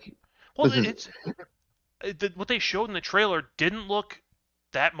 Like Well, this is what they showed in the trailer didn't look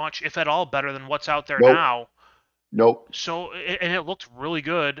that much, if at all, better than what's out there nope, now. nope. So, and it looked really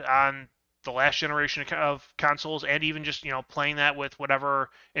good on the last generation of consoles, and even just playing that with whatever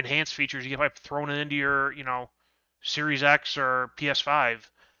enhanced features you get by throwing it into your Series X or PS5.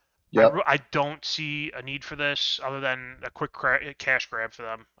 Yep. I don't see a need for this other than a quick cash grab for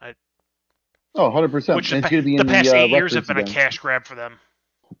them. Oh, 100%. Which And it's going to be the in past the 8 years have records been a again. cash grab for them.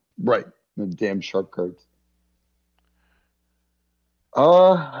 Right. The damn shark cards.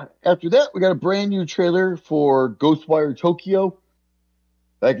 After that, we got a brand new trailer for Ghostwire Tokyo.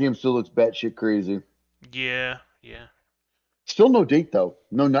 That game still looks batshit crazy. Yeah, yeah. Still no date though.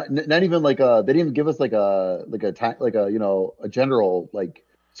 No, not even like they didn't even give us like a time like a a general like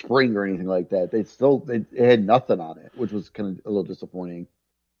spring or anything like that. It had nothing on it, which was kind of a little disappointing.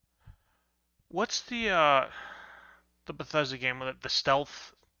 What's the Bethesda game with it? The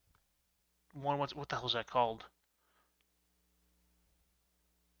stealth one. What the hell is that called?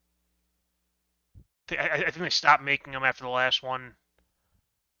 I think they stopped making them after the last one.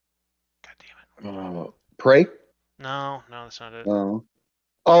 God damn it. Prey? No, that's not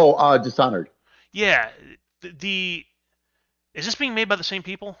it. Dishonored. Yeah, the is this being made by the same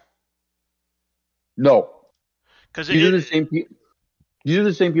people? No, Because these are the same people. These are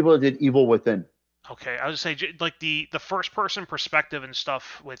the same people that did Evil Within. Okay, I was say like the first person perspective and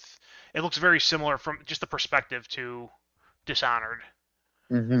stuff with it looks very similar from just the perspective to Dishonored.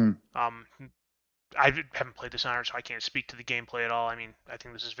 Mm-hmm. I haven't played Dishonored, so I can't speak to the gameplay at all. I mean, I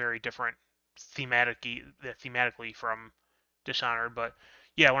think this is very different thematically from Dishonored. But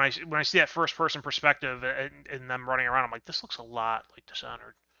yeah, when I see that first person perspective and them running around, I'm like, this looks a lot like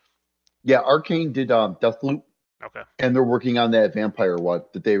Dishonored. Yeah, Arcane did Deathloop, Okay. and they're working on that vampire one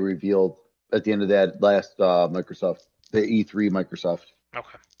that they revealed at the end of that last Microsoft, the E3 Microsoft.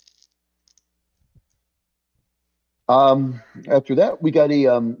 Okay. After that, we got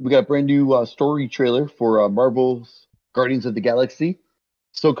a brand new story trailer for Marvel's Guardians of the Galaxy.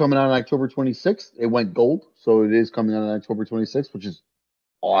 Still coming out on October 26th. It went gold, so it is coming out on October 26th, which is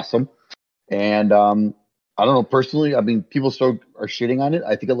awesome. And I don't know personally. I mean, people still are shitting on it.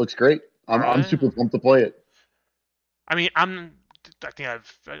 I think it looks great. Are I'm they? super pumped to play it. I mean, I think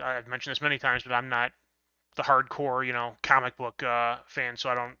I've mentioned this many times, but I'm not the hardcore, comic book fan, so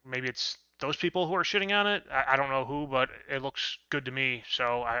I don't. Maybe it's those people who are shitting on it. I don't know who, but it looks good to me,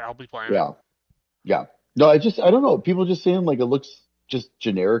 so I'll be playing it. Yeah, yeah. No, I don't know. People just saying like it looks just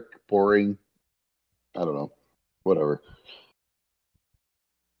generic, boring. I don't know. Whatever.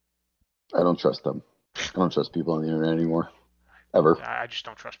 I don't trust them. I don't trust people on the internet anymore. Ever. I just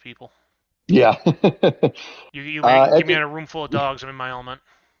don't trust people. Yeah. Give me in a room full of dogs. I'm in my element.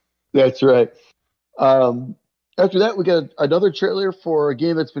 That's right. Um, after that, we got another trailer for a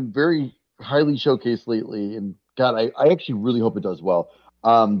game that's been very highly showcased lately, and God, I actually really hope it does well.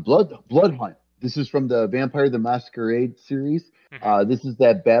 Blood Hunt. This is from the Vampire the Masquerade series. Mm-hmm. This is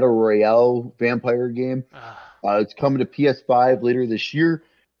that battle royale vampire game. It's coming to PS5 later this year.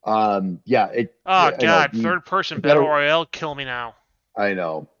 Yeah, Oh I know God, third person the battle royale, kill me now. I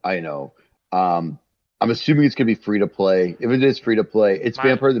know. I'm assuming it's gonna be free to play. If it is free to play, it's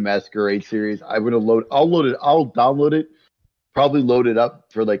Vampire the Masquerade series. I'll load it. I'll download it. Probably load it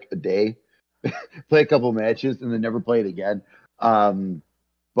up for like a day, play a couple matches, and then never play it again.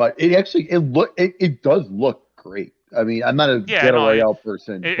 But it does look great. I mean, I'm not a battle royale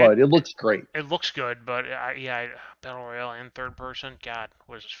person, but it looks great. It looks good, but battle royale and third person. God,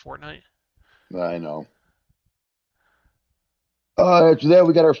 what is this, Fortnite? I know. After that,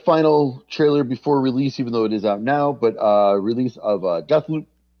 we got our final trailer before release, even though it is out now, but release of Deathloop.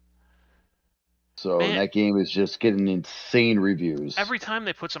 So Man, that game is just getting insane reviews. Every time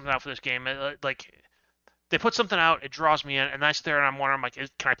they put something out for this game, they put something out, it draws me in, and I stare and I'm wondering, like,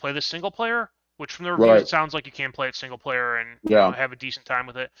 can I play this single player? Which from the reviews, It sounds like you can play it single player and have a decent time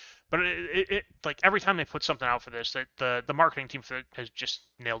with it. But it like every time they put something out for this, the marketing team for it has just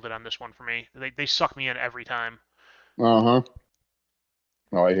nailed it on this one for me. They suck me in every time. Uh-huh.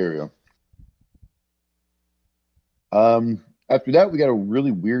 Oh, I hear you. After that, we got a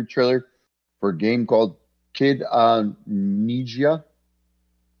really weird trailer for a game called Kid Amnesia.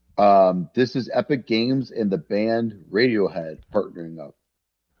 This is Epic Games and the band Radiohead partnering up.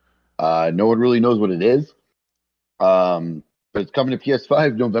 No one really knows what it is. But it's coming to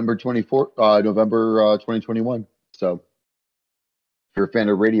PS5 November 2021. So if you're a fan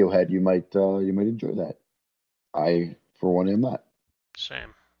of Radiohead, you might enjoy that. I, for one, am not.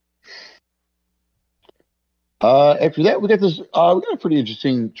 Same. After that, we got a pretty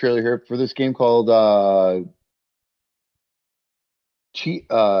interesting trailer here for this game called I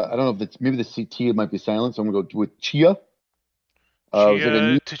don't know if it's maybe the CT might be silent, so I'm gonna go with Chia.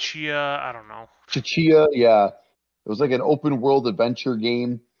 Chia, I don't know. Chia, yeah. It was like an open world adventure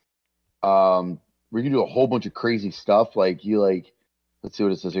game. Where you can do a whole bunch of crazy stuff. Let's see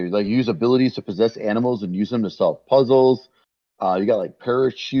what it says here. Like use abilities to possess animals and use them to solve puzzles. You got like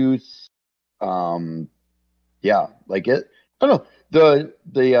parachutes. Yeah, like it. I don't know.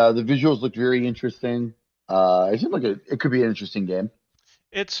 The visuals look very interesting. It seems like it could be an interesting game.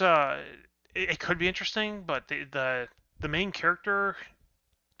 It could be interesting, but the main character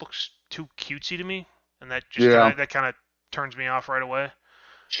looks too cutesy to me, and that kind of turns me off right away.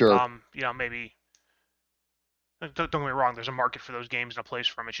 Sure. Maybe. Don't get me wrong. There's a market for those games and a place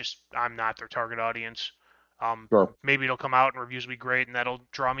for them. It's just I'm not their target audience. Sure. Maybe it'll come out and reviews will be great and that'll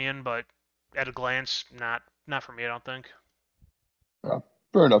draw me in, but at a glance, not for me. I don't think. Yeah,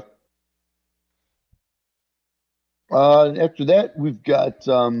 fair enough. After that, we've got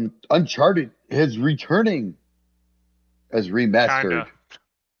Uncharted is returning as remastered.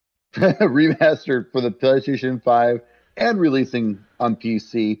 Remastered for the PlayStation 5 and releasing on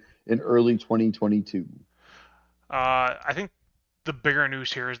PC in early 2022. I think the bigger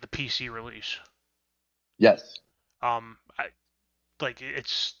news here is the PC release. Yes.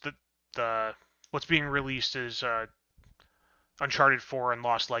 It's the what's being released is Uncharted 4 and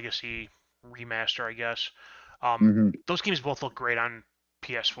Lost Legacy remaster, I guess. Those games both look great on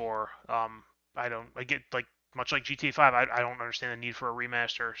PS4. I get much like GTA 5, I don't understand the need for a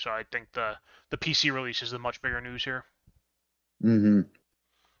remaster, so I think the PC release is the much bigger news here.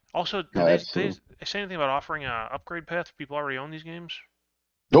 Also, No, did they absolutely. say anything about offering a upgrade path for people who already own these games?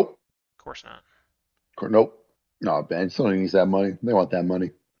 Nope. Of course not. Nope. No, man, Sony needs that money. They want that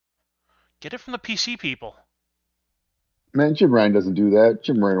money. Get it from the PC people. Man, Jim Ryan doesn't do that.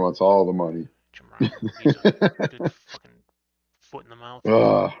 Jim Ryan wants all the money. Jim Ryan needs a good fucking foot in the mouth.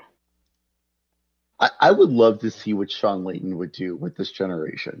 Ugh. I would love to see what Sean Layton would do with this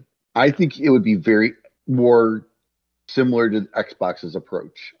generation. I Yeah. think it would be very more similar to Xbox's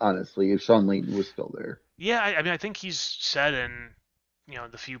approach, honestly, if Sean Layton was still there. Yeah, I mean, I think he's said in,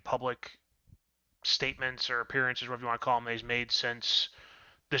 the few public statements or appearances, whatever you want to call them, that he's made since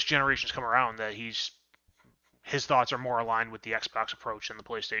this generation's come around, that his thoughts are more aligned with the Xbox approach than the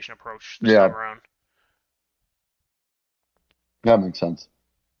PlayStation approach this time Yeah, around. that makes sense.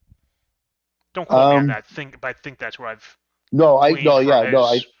 Don't quote me on Um, that. But I think that's what I've no, gleaned from yeah, no,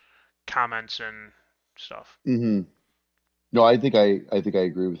 his comments and stuff. mhm. No, I think I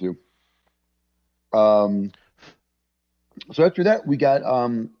agree with you. Um, so after that, we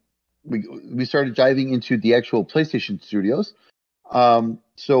started diving into the actual PlayStation studios.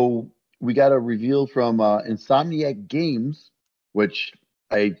 So we got a reveal from Insomniac Games, which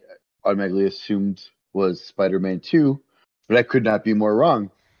I automatically assumed was Spider-Man 2, but I could not be more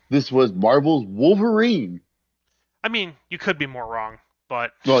wrong. This was Marvel's Wolverine. I mean, you could be more wrong,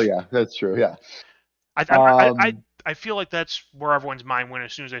 but Well, yeah, that's true. Yeah. I I I, I Um, I feel like that's where everyone's mind went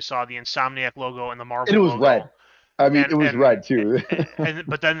as soon as they saw the Insomniac logo and the and it Marvel was logo. red. I mean, And it was and red too.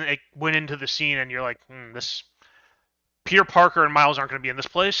 but then it went into the scene, and you're like, this Peter Parker and Miles aren't going to be in this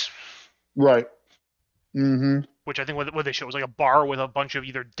place. Right. Mm-hmm. Which I think what they showed was like a bar with a bunch of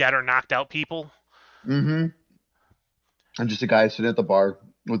either dead or knocked out people. Mm-hmm. And just a guy sitting at the bar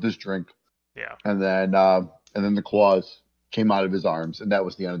with his drink, Yeah. and then the claws came out of his arms, and that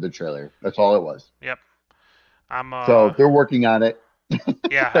was the end of the trailer. That's all it was. Yep. I'm So they're working on it. That's all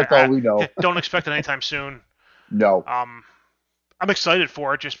yeah. we know. Don't expect it anytime soon. No. I'm excited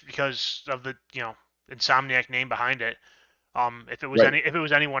for it just because of the Insomniac name behind it. Right. If it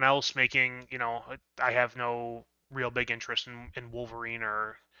was anyone else making, I have no real big interest in Wolverine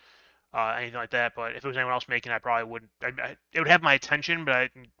or anything like that. But if it was anyone else making, I probably wouldn't. It would have my attention, but I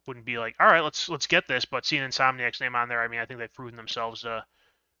wouldn't be like, all right, let's get this. But seeing Insomniac's name on there, I mean, I think they've proven themselves to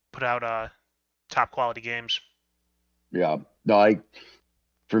put out top quality games. Yeah. No.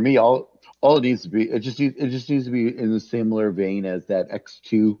 For me, all it needs to be, it just needs to be in the similar vein as that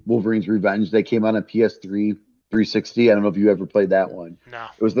X2 Wolverine's Revenge that came out on PS3 360. I don't know if you ever played that one. No.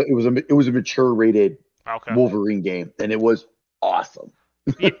 It was a mature rated Okay. Wolverine game, and it was awesome.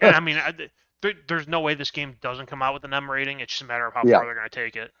 Yeah, I mean, there's no way this game doesn't come out with an M rating. It's just a matter of how Yeah. far they're going to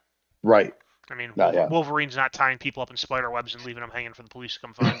take it. Right. I mean, Yeah. Wolverine's not tying people up in spider webs and leaving them hanging for the police to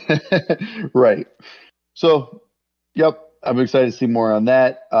come find. Right. So, yep, I'm excited to see more on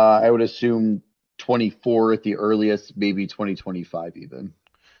that. I would assume 24 at the earliest, maybe 2025 even.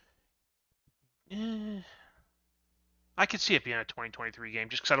 I could see it being a 2023 game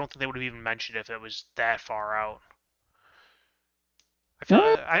just because I don't think they would have even mentioned if it was that far out. I feel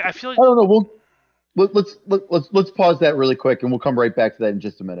like I don't know. Let's pause that really quick, and we'll come right back to that in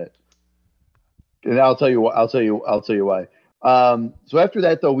just a minute. And I'll tell you why. So after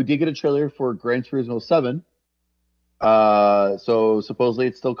that, though, we did get a trailer for Gran Turismo 7. So supposedly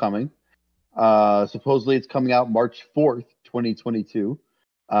it's still coming. Supposedly it's coming out March 4th, 2022.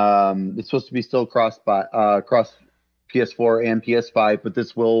 It's supposed to be still cross PS4 and PS5, but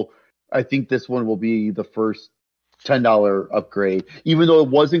I think this one will be the first $10 upgrade, even though it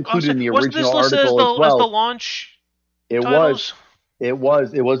was included in the wasn't this original listed article as well. as the launch It titles? it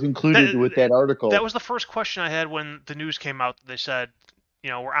was included with that article. That was the first question I had when the news came out. They said,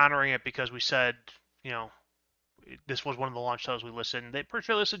 we're honoring it because we said, this was one of the launch titles we listed. And they pretty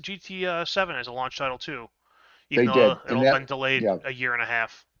sure listed GT 7 as a launch title too, even though it'll have been delayed a year and a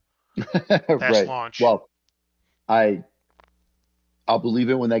half past right. launch. Well, I'll believe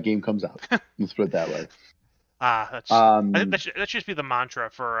it when that game comes out. Let's put it that way. That should just be the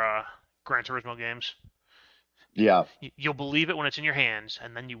mantra for Gran Turismo games. Yeah. You'll believe it when it's in your hands,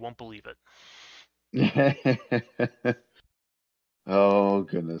 and then you won't believe it. Oh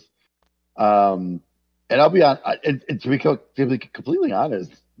goodness. And I'll be on. To be completely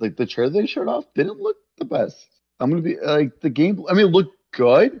honest, like the trailer they showed off didn't look the best. I'm gonna be like the game. I mean, it looked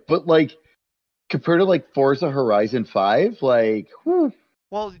good, but like compared to like Forza Horizon 5, like. Whew.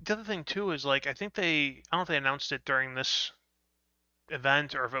 Well, the other thing too is like I don't know if they announced it during this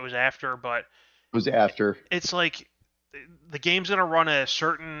event or if it was after, but it was after. It's like the game's gonna run at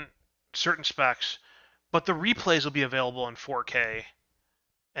certain specs, but the replays will be available in 4K.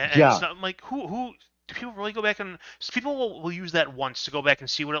 And yeah. it's not, like who do people really go back and people will use that once to go back and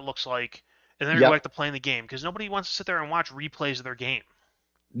see what it looks like, and then go back Yep. to playing the game because nobody wants to sit there and watch replays of their game.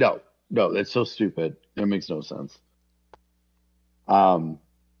 No, no, that's so stupid. It makes no sense. Um,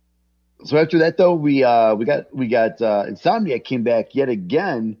 so after that though, we got Insomniac came back yet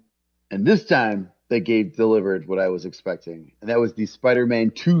again, and this time they delivered what I was expecting, and that was the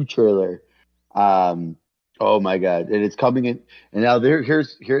Spider-Man 2 trailer. Um, oh my God, and it's coming in, and now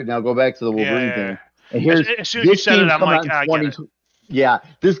here now go back to the Wolverine Yeah. thing, and As, here's as soon as you this said it, game's I'm coming out like, in I get 20. it. Yeah,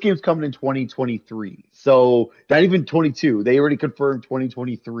 this game's coming in 2023. So not even 22. They already confirmed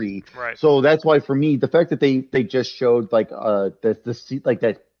 2023. Right. So that's why for me, the fact that they just showed like like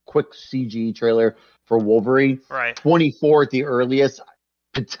that quick CG trailer for Wolverine, Right. 24 at the earliest,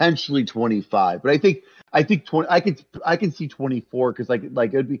 potentially 25. But I think 20 I can see 24 because like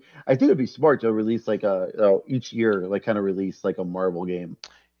it'd be I think it'd be smart to release like each year like kind of release like a Marvel game.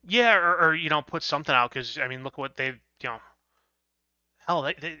 Yeah, or put something out because I mean, look what they've hell,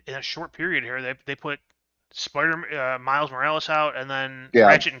 they in a short period here they put Spider Miles Morales out and then Yeah.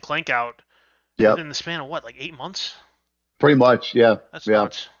 Ratchet and Clank out Yep. within the span of what, like 8 months? Pretty much. Yeah. That's Yeah.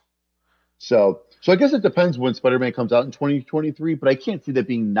 nuts. So I guess it depends when Spider-Man comes out in 2023, but I can't see that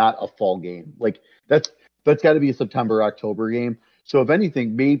being not a fall game. Like that's got to be a September October game. So if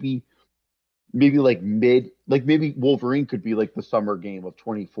anything, maybe like maybe Wolverine could be like the summer game of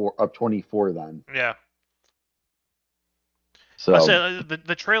 24 then. Yeah. I So say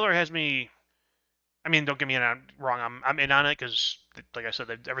the trailer has me. I mean, don't get me wrong. I'm in on it because, like I said,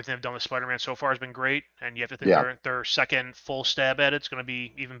 everything they've done with Spider-Man so far has been great, and you have to think yeah. their second full stab at it's going to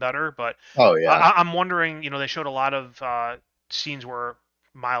be even better. But Oh yeah. I'm wondering, they showed a lot of scenes where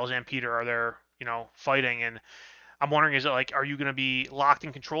Miles and Peter are there, fighting, and I'm wondering, is it like, are you going to be locked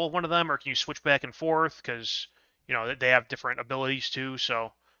in control of one of them, or can you switch back and forth? Because they have different abilities too.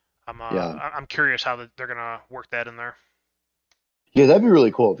 So Yeah. I'm curious how they're going to work that in there. Yeah, that'd be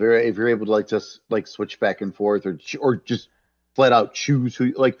really cool if you're able to like just like switch back and forth or just flat out choose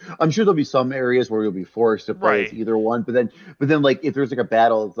who like I'm sure there'll be some areas where you'll be forced to play as Right. either one, but then like if there's like a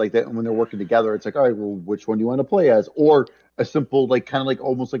battle, it's like that when they're working together, it's like, all right, well, which one do you want to play as? Or a simple like kind of like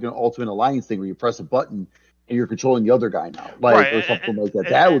almost like an Ultimate Alliance thing where you press a button and you're controlling the other guy now, like Right. or something like that.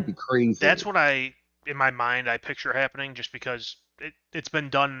 That would And be crazy. that's what in my mind, I picture happening just because it's been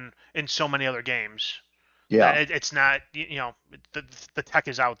done in so many other games. Yeah, That it's not, the tech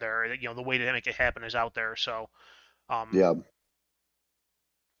is out there. The way to make it happen is out there. So, um, yeah.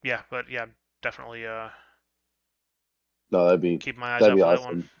 yeah, but yeah, definitely No, keep my eyes that'd out be for that one.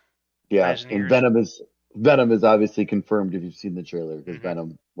 awesome. Yeah, Eyes and and ears. Venom is obviously confirmed if you've seen the trailer because Hmm.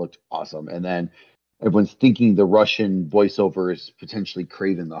 Venom looked awesome. And then everyone's thinking the Russian voiceover is potentially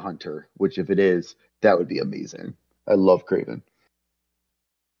Craven the Hunter, which if it is, that would be amazing. I love Craven.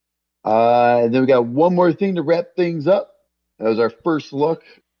 And then we got one more thing to wrap things up. That was our first look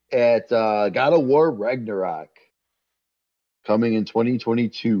at God of War Ragnarok coming in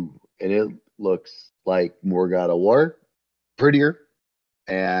 2022, and it looks like more God of War, prettier,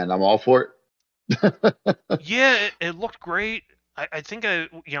 and I'm all for it. Yeah, it looked great. I think when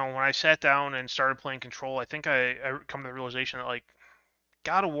I sat down and started playing Control, I think I come to the realization that like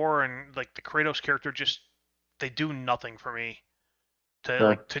God of War and like the Kratos character just they do nothing for me to Huh.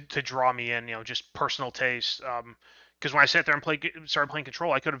 like to draw me in, just personal taste. Because when I sat there and started playing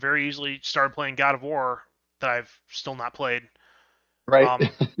Control, I could have very easily started playing God of War that I've still not played. Right? Um,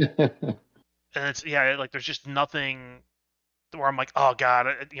 and it's yeah, like there's just nothing where I'm like, oh god,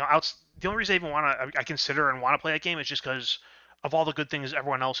 the only reason I even I consider and want to play that game is just because of all the good things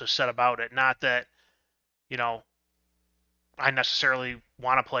everyone else has said about it. Not that you know I necessarily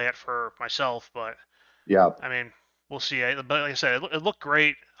want to play it for myself, but Yeah. I mean, we'll see. But like I said, it looked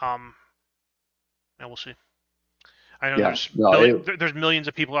great. And we'll see. I know Yeah. No, there's millions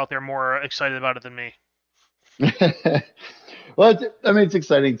of people out there more excited about it than me. well, I mean, it's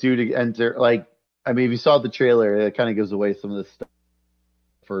exciting too to enter. Like, I mean, if you saw the trailer, it kind of gives away some of the stuff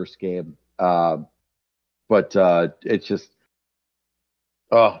first game. But it's just,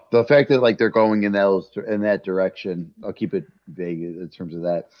 oh, the fact that like they're going in that direction. I'll keep it vague in terms of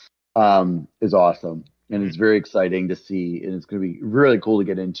that. Is awesome, and it's very exciting to see, and it's going to be really cool to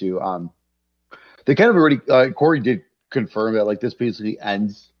get into. They kind of already Corey did confirm that like this basically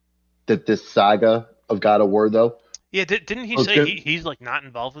ends this saga of God of War though. Yeah, didn't he Oh, it's say good. he's like not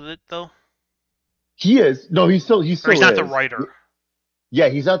involved with it though, He is. No, he or he's still not the is. writer? Yeah,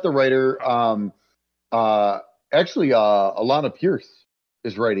 he's not the writer. Okay. Uh, actually, Alana Pierce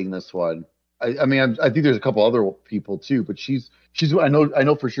is writing this one. I mean, I think there's a couple other people too, but she's. I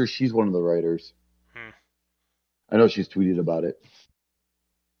know for sure she's one of the writers. Hmm. I know she's tweeted about it.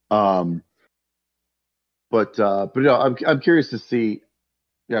 Um, but no, I'm curious to see.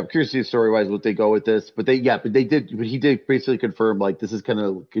 Yeah, I'm curious to see story wise what they go with this. But he did basically confirm like this is kind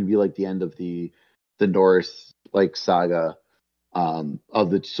of gonna be like the end of the Norse like saga of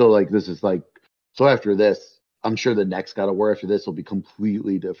the so like this is like so after this I'm sure the next God of War after this will be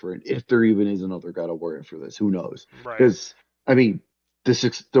completely different if there even is another God of War after this, who knows, Right. because I mean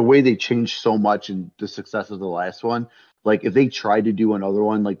the way they changed so much and the success of the last one, like if they tried to do another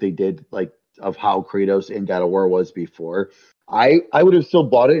one like they did like of how Kratos and God of War was before, I would have still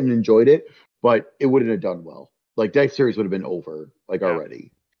bought it and enjoyed it, but it wouldn't have done well. Like that series would have been over like Yeah.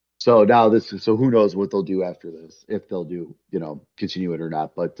 already. So now so who knows what they'll do after this, if they'll do, continue it or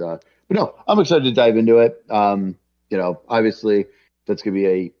not. But no, I'm excited to dive into it. Obviously that's gonna be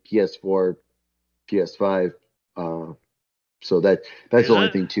a PS4, PS5. Uh, so that's Is the only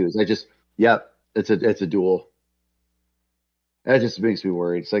it? thing too, is yeah, it's a dual. That just makes me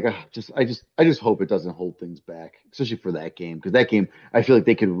worried. It's like I just hope it doesn't hold things back, especially for that game, because that game I feel like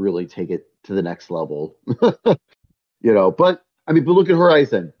they could really take it to the next level. But I mean, but look at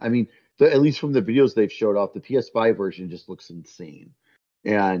Horizon. I mean, at least from the videos they've showed off, the PS5 version just looks insane.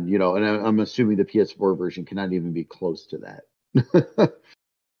 And I'm assuming the PS4 version cannot even be close to that.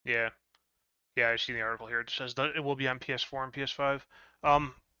 Yeah. Yeah, I see the article here. It says that it will be on PS4 and PS5.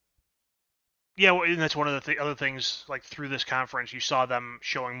 Um, yeah, well, and that's one of the other things. Like through this conference, you saw them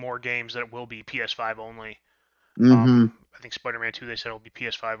showing more games that will be PS5 only. Hmm. I think Spider-Man 2 they said it'll be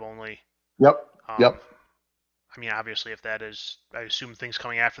PS5 only. Yep. Um, Yep. I mean, obviously, if that is, I assume things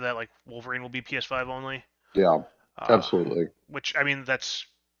coming after that, like Wolverine, will be PS5 only. Yeah. Uh, Absolutely. which I mean, that's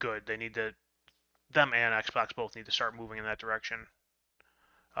good. They need to, them and Xbox both need to start moving in that direction.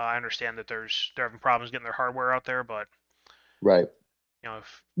 I understand that they're having problems getting their hardware out there, but Right.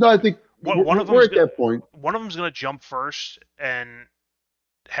 if No, I think one of we're them's at that point. one of them's gonna jump first and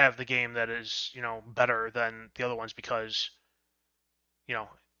have the game that is better than the other ones because you know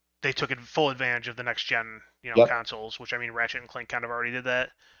they took full advantage of the next gen Yep. consoles, which I mean Ratchet and Clank kind of already did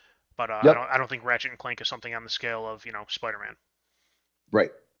that, but Yep. I don't think Ratchet and Clank is something on the scale of Spider-Man.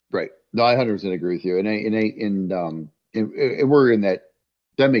 Right. Right. No, I 100% agree with you. And we're in that.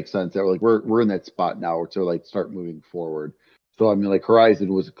 That makes sense. That we're in that spot now to like start moving forward. So I mean, like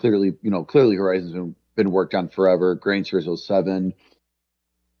Horizon was clearly Horizon's been worked on forever. Gran Turismo 7,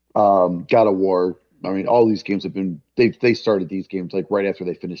 God of War. I mean, all these games have been they started these games like right after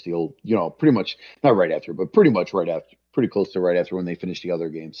they finished the old, pretty much not right after, but pretty much right after, pretty close to right after when they finished the other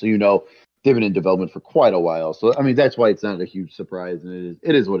games. So they've been in development for quite a while. So I mean, that's why it's not a huge surprise, and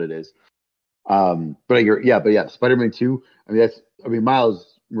it is what it is. But yeah, Spider-Man 2. I mean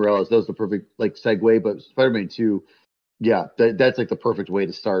Miles Morales. That was the perfect like segue. But Spider-Man 2, yeah, that's like the perfect way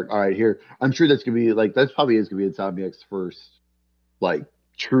to start. All right, here I'm sure that's gonna be like that's probably is gonna be Insomniac's first like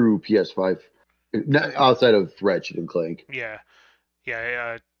true PS5 outside of Ratchet and Clank. Yeah,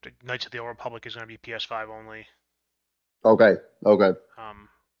 yeah. Knights of the Old Republic is going to be PS5 only. Okay, okay. Um,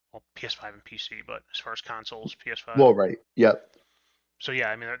 well, PS5 and PC, but as far as consoles, PS5. Well, right. Yep. So yeah,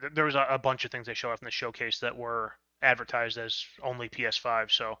 I mean, there was a bunch of things they showed off in the showcase that were advertised as only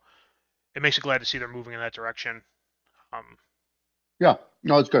PS5. So it makes me glad to see they're moving in that direction. Um, Yeah.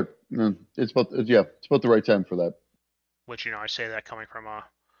 No, it's good. It's about the right time for that. which I say that coming from a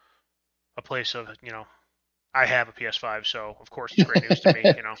place of I have a PS5, so of course it's great news to me.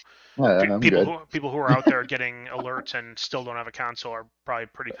 Yeah, I'm good. People who are out there getting alerts and still don't have a console are probably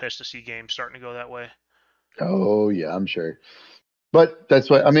pretty pissed to see games starting to go that way. Oh yeah, I'm sure. But that's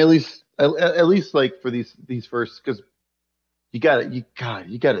why I mean, at least like for these first, because you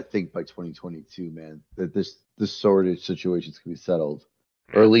gotta think by 2022, man, that this sort of situation's gonna be settled,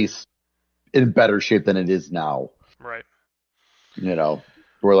 or Yeah, at least in better shape than it is now. right. You know,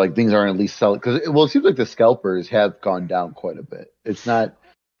 where like things aren't at least selling, because it seems like the scalpers have gone down quite a bit. It's not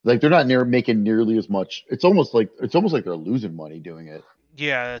like they're not near making nearly as much. It's almost like they're losing money doing it.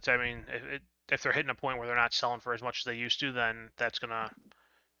 Yeah, I mean, if they're hitting a point where they're not selling for as much as they used to, then that's gonna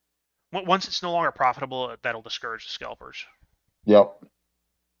once it's no longer profitable, that'll discourage the scalpers. Yep.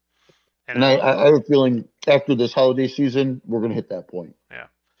 And And I have a feeling after this holiday season, we're gonna hit that point. yeah,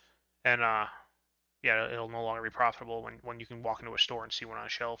 and yeah, it'll no longer be profitable when you can walk into a store and see one on a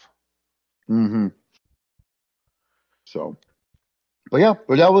shelf. Hmm. So, but yeah,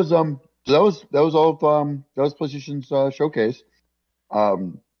 but that was all of, that was PlayStation's showcase. I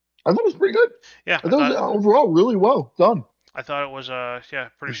thought it was pretty good. Yeah, I thought it was overall really well done. I thought it was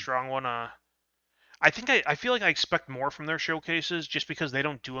pretty strong one. I feel like I expect more from their showcases just because they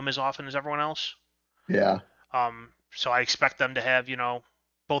don't do them as often as everyone else. Yeah. So I expect them to have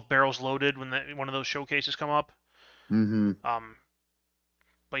both barrels loaded when one of those showcases come up. Hmm. Um,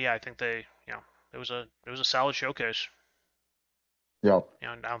 but yeah, I think they it was a solid showcase. Yeah. You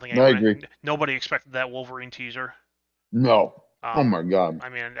know, I don't think I agree. nobody expected that Wolverine teaser. No. Oh my God. I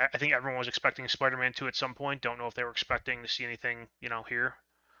mean, I think everyone was expecting Spider-Man 2 at some point. Don't know if they were expecting to see anything, here.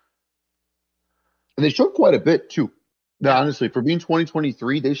 And they showed quite a bit too. Yeah. Honestly, for being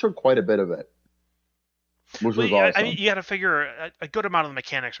 2023, they showed quite a bit of it, which was awesome. I mean, you got to figure a good amount of the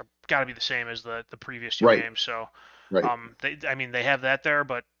mechanics are got to be the same as the previous two Right. games. So, Right. they have that there,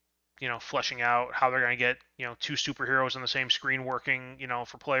 but fleshing out how they're going to get, two superheroes on the same screen working,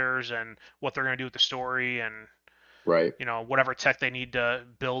 for players, and what they're going to do with the story, and Right. whatever tech they need to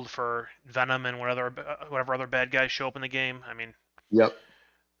build for Venom and whatever other bad guys show up in the game. I mean, Yep.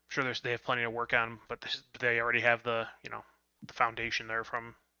 I'm sure they have plenty to work on, but they already have the the foundation there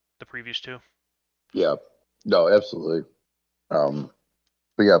from the previous two. Yeah. No, absolutely. But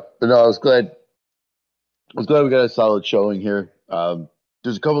yeah, but no, I was glad we got a solid showing here.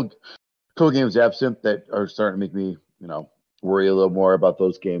 There's a couple games absent that are starting to make me, worry a little more about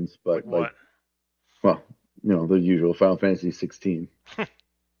those games. But Like what? Well, the usual Final Fantasy 16.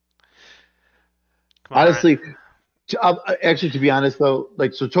 Honestly, actually, to be honest though,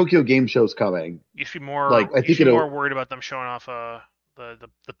 so Tokyo Game Show's coming. You should be more. I think you should be more worried about them showing off the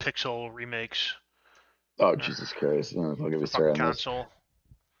Pixel remakes. Oh Jesus Christ! Don't get me started on this. Console.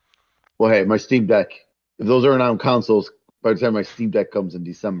 Well, hey, my Steam Deck. If those aren't on consoles, by the time my Steam Deck comes in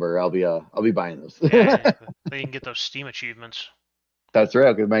December, I'll be buying those. Yeah, they can get those Steam achievements. That's right.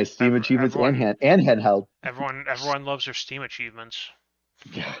 I'll get my Steam achievements and handheld. Everyone loves their Steam achievements.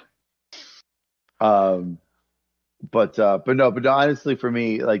 Yeah. But honestly, for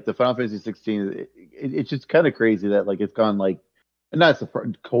me, like the Final Fantasy 16, it's just kind of crazy that it's gone not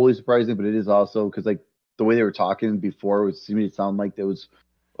totally surprising, but it is also because the way they were talking before was seeming to sound like there was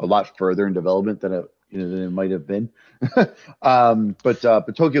a lot further in development than it might have been. But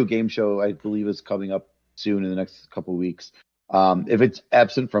Tokyo Game Show, I believe, is coming up soon in the next couple of weeks. If it's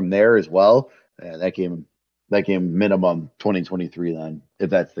absent from there as well, that game minimum 2023 then, if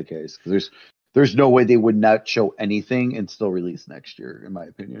that's the case, because there's no way they would not show anything and still release next year, in my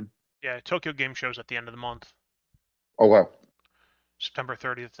opinion. Yeah, Tokyo Game Show's at the end of the month. Okay. September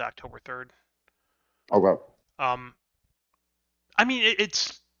 30th to October 3rd. Okay. I mean,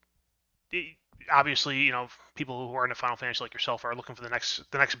 obviously, people who are into Final Fantasy like yourself are looking for the next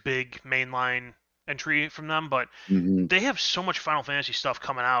big mainline entry from them, but they have so much Final Fantasy stuff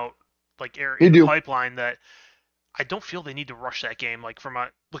coming out, in the pipeline, that I don't feel they need to rush that game.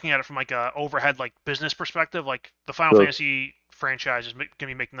 Looking at it from a overhead business perspective, the Final Fantasy franchise is going to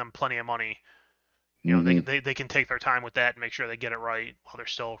be making them plenty of money. They can take their time with that and make sure they get it right while they're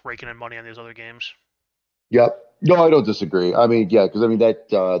still raking in money on these other games. Yep. No, I don't disagree. I mean, yeah, because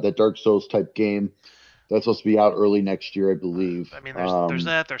that Dark Souls type game, that's supposed to be out early next year, I believe. I mean, there's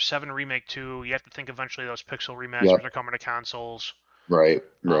that. There's 7 Remake 2. You have to think eventually those Pixel remasters are coming to consoles. Right.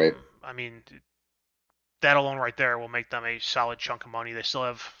 I mean, that alone right there will make them a solid chunk of money. They still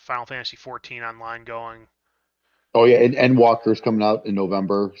have Final Fantasy 14 online going. Oh yeah, and Walker's coming out in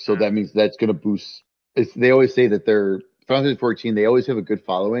November, so that means that's going to boost. They always say that they're Final Fantasy 14. They always have a good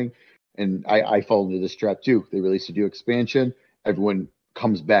following, and I fall into this trap too. They release a new expansion, everyone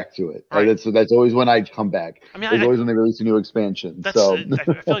comes back to it. Right. That's always when I come back. I mean, it's always when they release a new expansion. I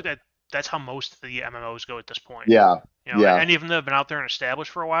feel like that's how most of the MMOs go at this point. Yeah. Any of them that have been out there and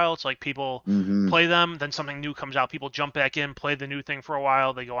established for a while, it's like people Mm-hmm. play them, then something new comes out, people jump back in, play the new thing for a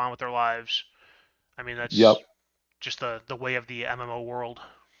while, they go on with their lives. I mean, that's just the way of the MMO world.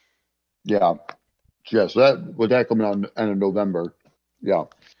 Yeah. Yeah, so with that coming out in the end of November,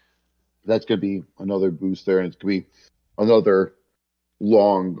 that's going to be another boost there, and it's going to be another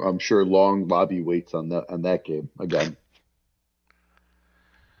long lobby waits on that game again.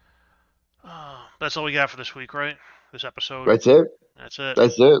 That's all we got for this week, right? This episode. That's it.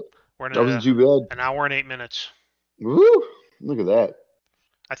 We're in that wasn't too bad. An hour and 8 minutes. Woo! Look at that.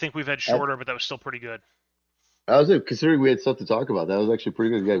 I think we've had shorter, but that was still pretty good. That was it. Considering we had stuff to talk about, that was actually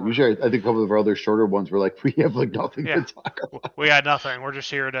pretty good. Yeah, usually I think a couple of our other shorter ones were we have nothing to talk about. We got nothing. We're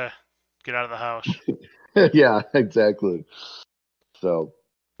just here to get out of the house. Yeah, exactly. So,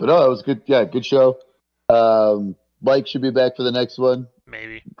 but no, it was good. Yeah, good show. Mike should be back for the next one.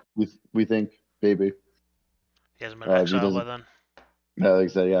 Maybe. We think maybe. He hasn't been exiled by then. No, like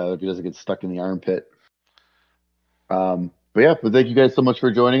I said, if he doesn't get stuck in the armpit. But thank you guys so much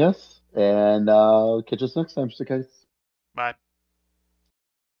for joining us, and catch us next time, guys. Bye.